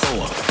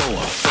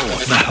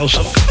 The house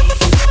of God.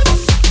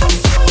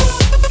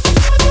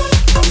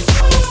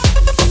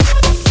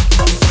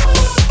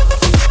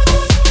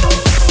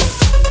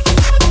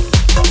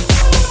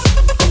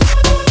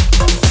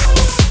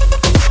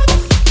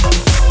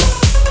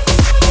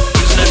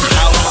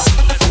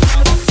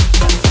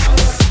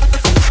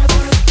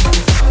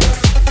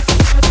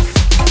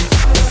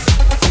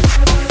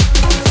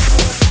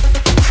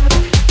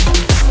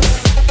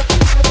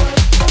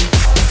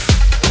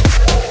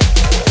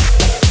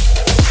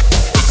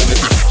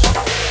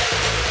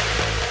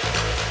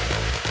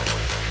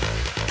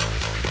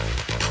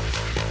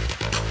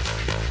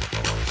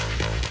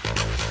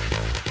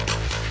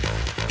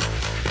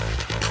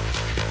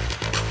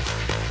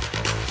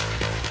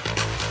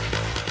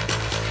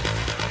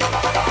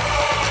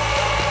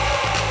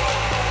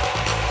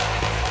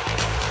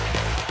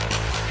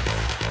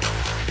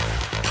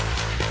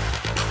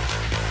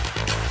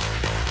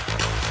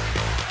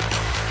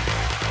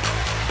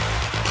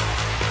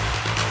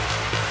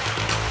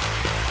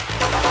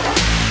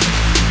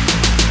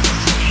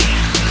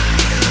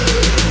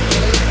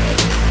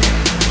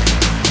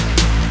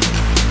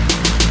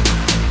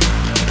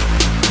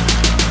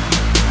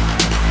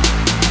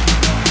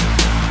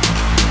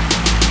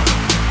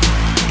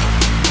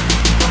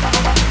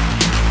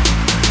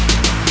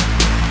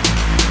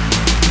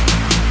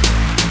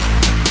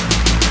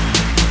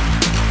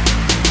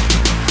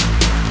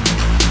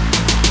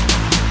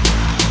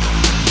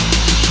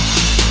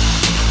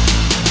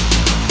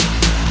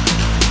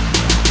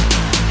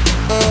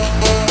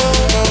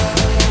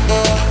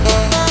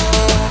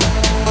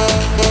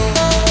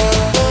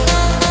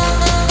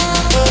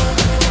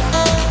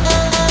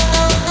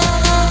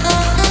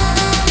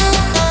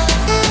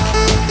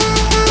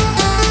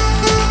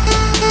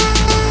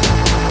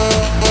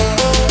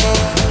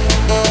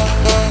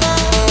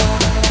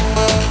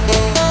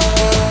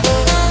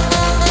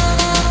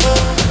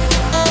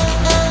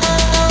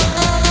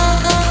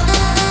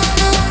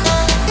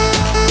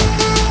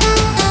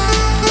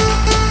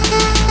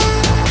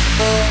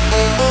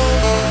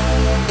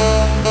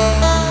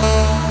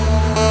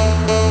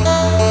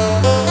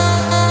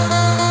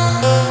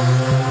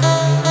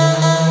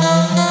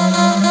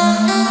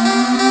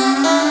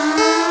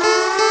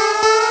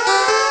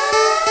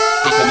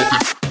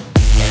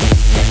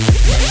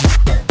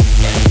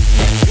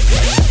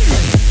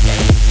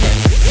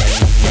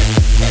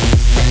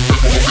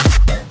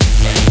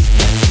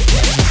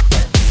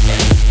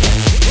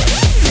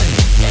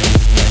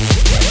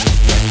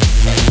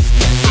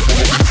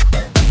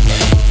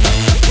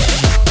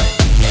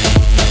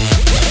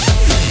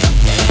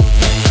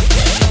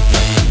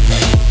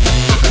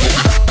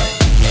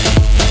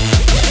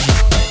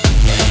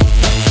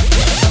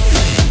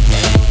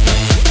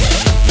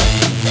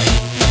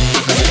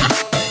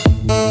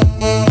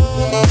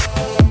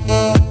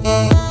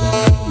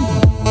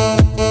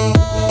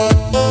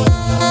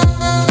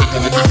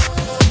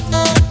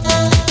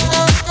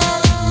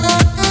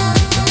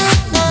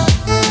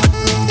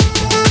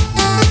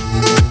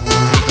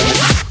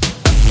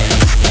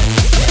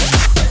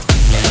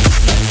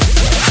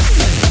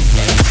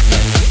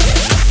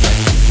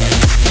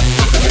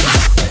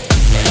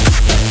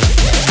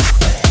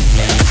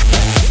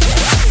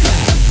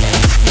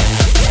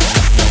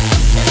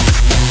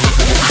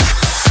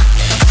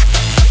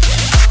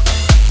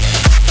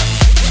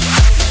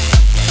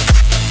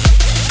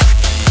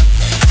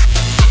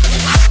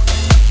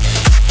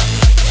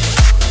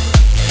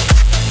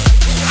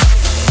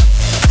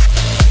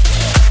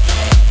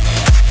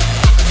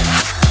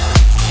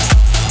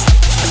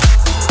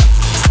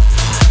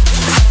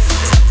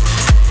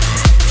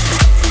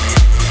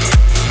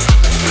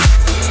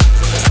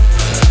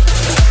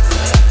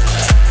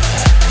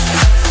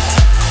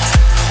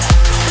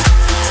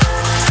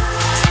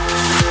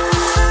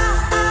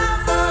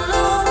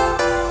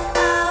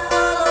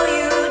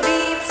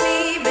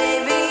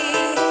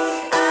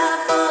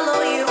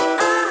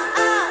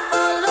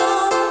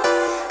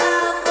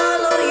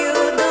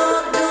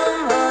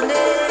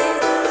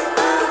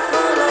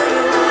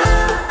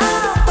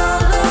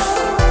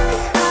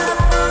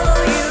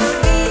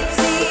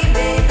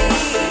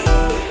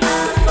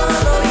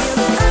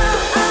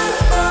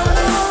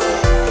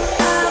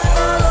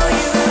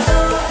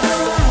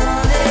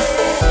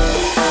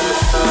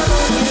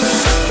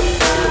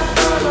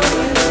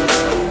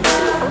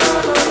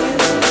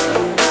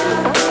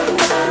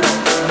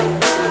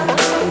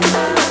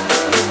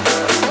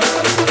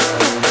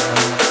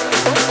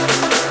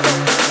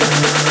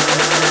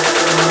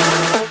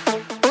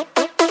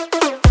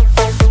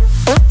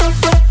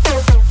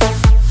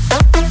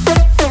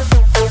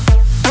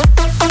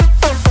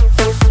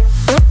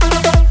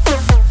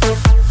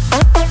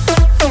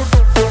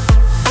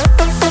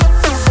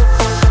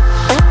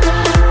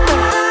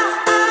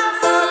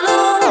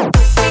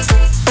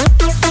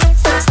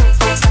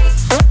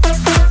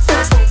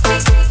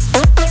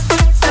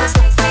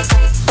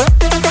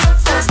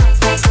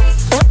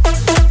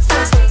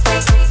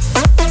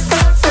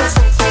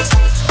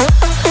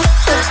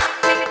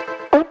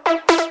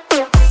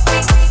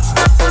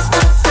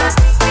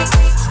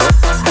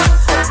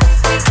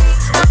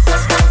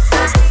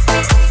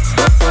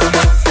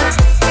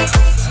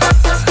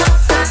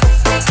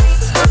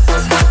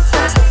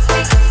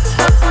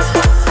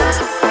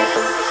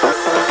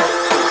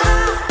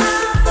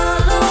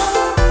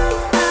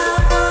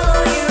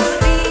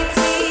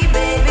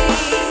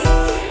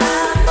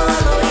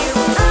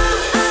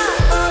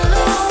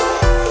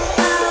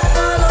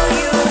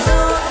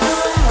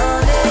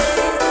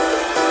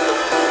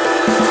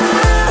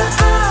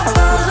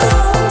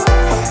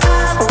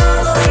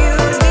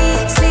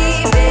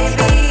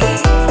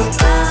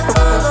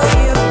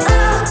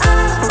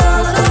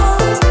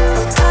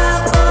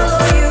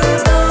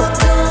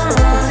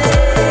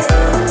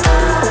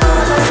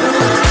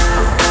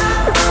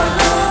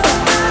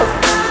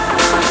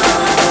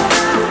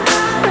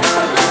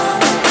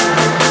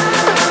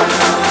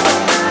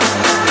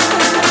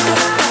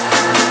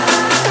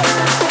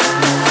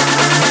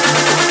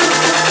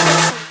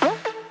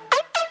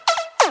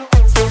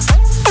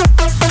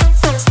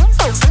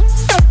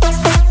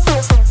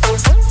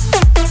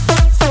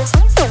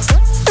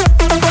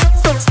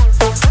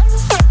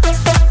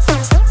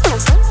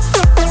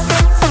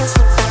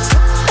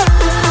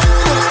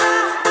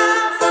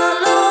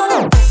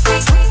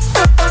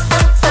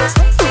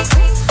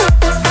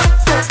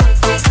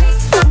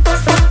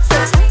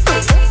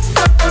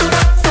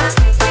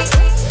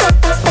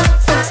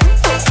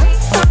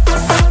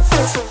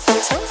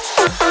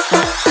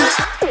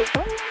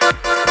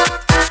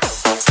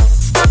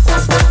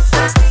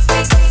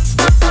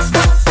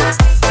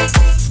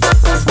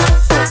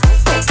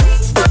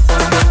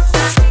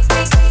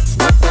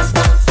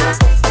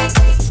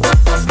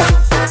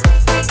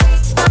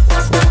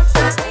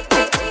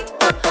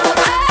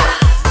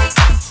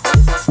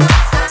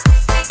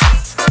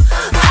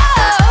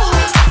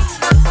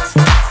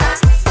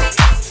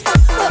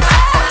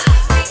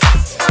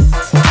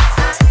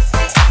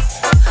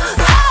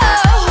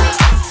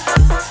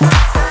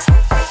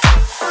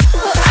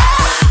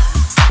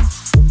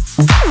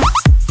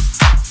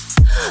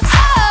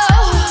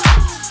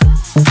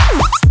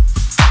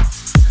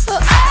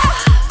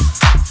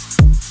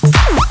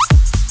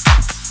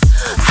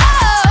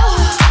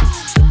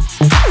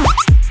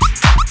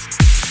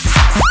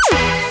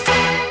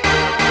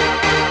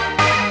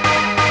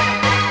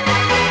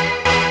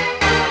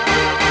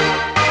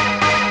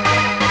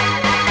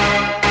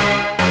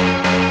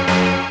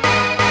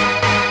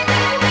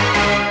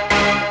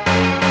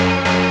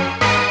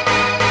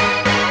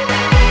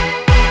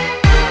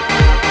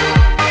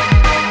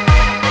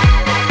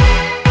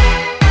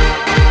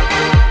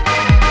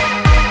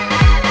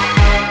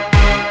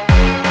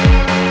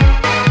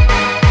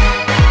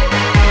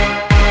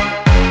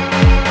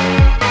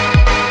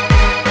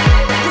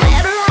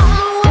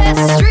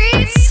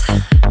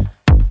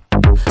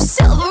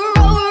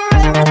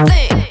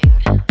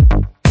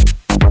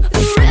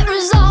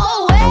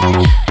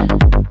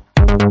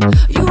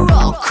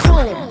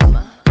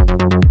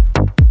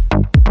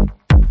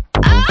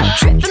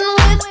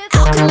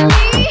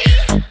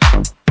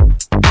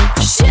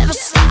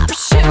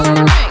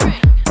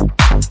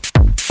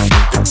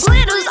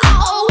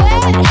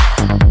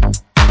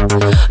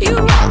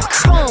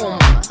 Chrome.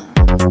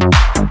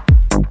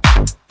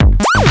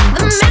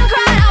 The man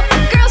cried out, the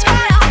girls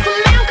cried out, the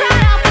man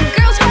cried out, the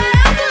girls cried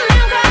out, the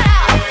man cried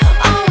out.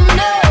 Oh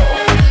no.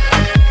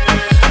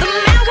 The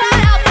man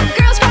cried out, the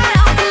girls cried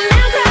out, the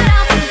man cried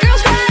out, the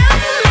girls cried out,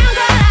 the man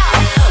cried out.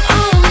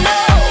 Oh no,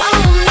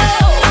 oh no,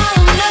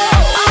 oh no, oh no, oh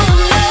no,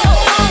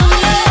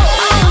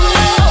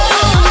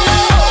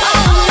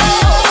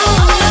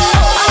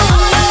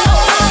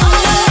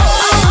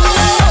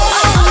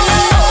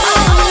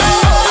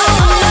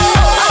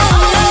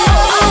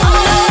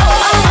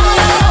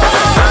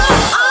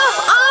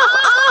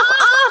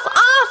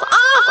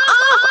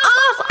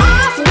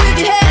 off with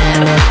your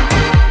head.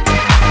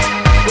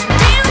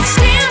 Dance,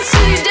 dance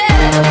till you're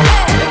dead.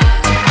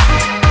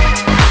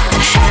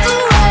 Head to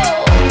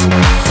roll,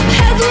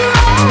 head to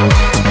roll,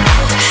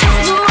 head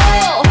to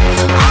roll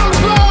on the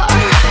floor.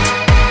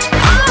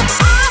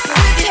 Off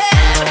with your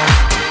head.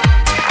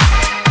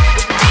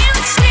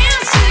 Dance,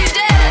 dance till you're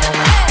dead.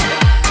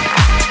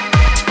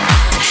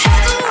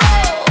 Head to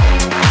roll,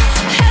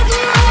 head to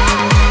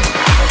roll,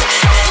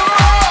 head to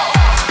roll.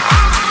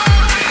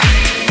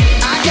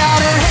 I got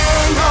a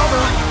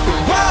hangover.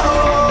 Whoa,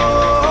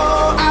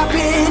 I've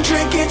been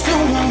drinking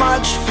too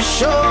much for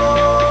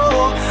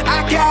sure. I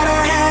got a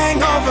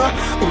hangover.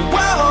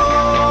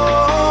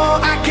 Whoa,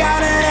 I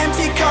got an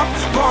empty cup.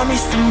 Pour me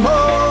some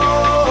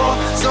more,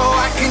 so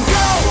I can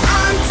go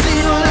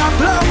until I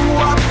blow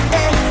up.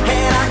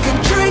 And I can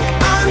drink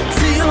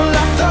until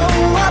I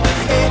throw up.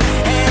 And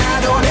I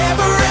don't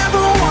ever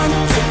want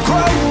to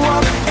grow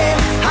up.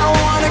 I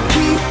wanna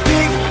keep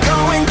it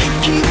going,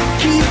 keep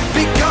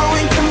it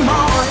going. Come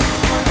on.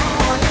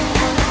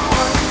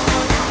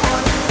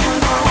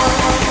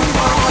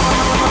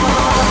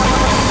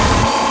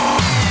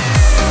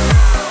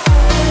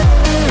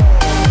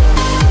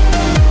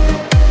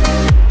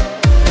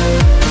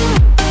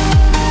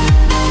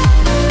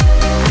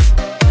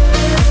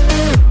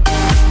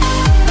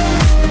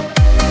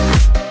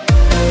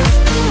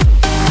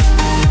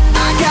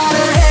 I got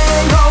a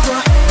hangover.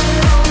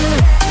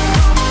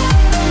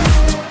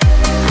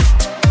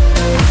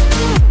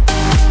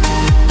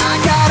 I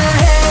got a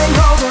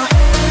hangover.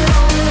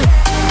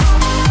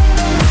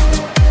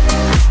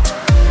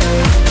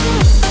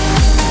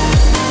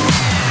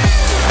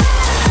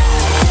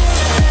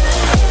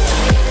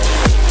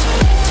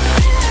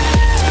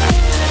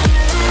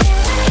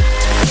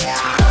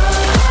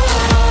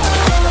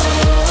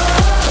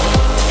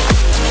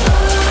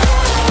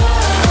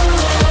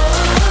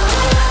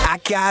 I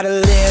got a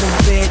little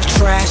bit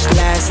trashed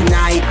last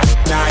night.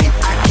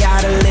 I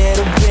got a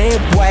little bit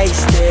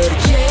wasted.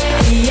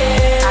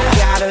 I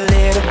got a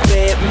little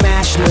bit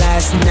mashed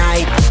last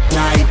night.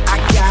 I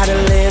got a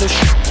little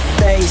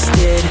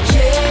wasted.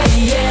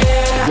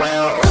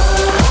 Well,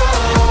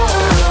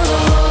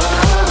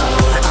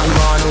 I'm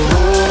on a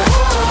roll.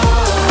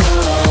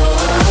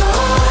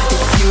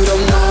 If you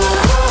don't know,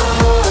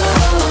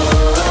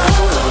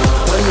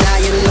 well now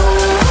you know.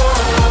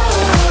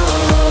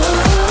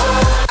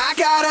 I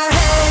got a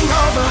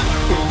hangover.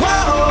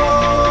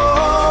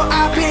 Whoa,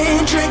 I've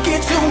been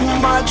drinking too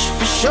much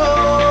for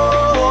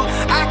sure.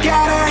 I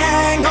got a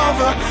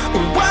hangover.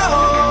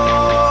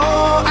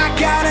 Whoa, I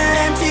got an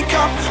empty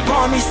cup.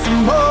 Pour me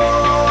some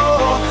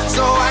more,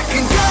 so I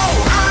can go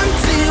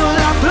until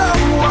I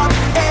blow up.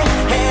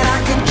 And I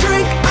can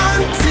drink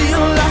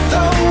until I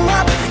throw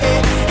up.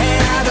 And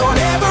I don't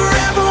ever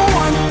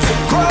want to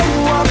grow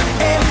up.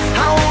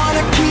 I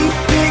wanna keep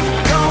it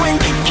going,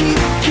 keep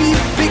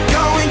it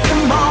going.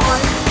 Come on.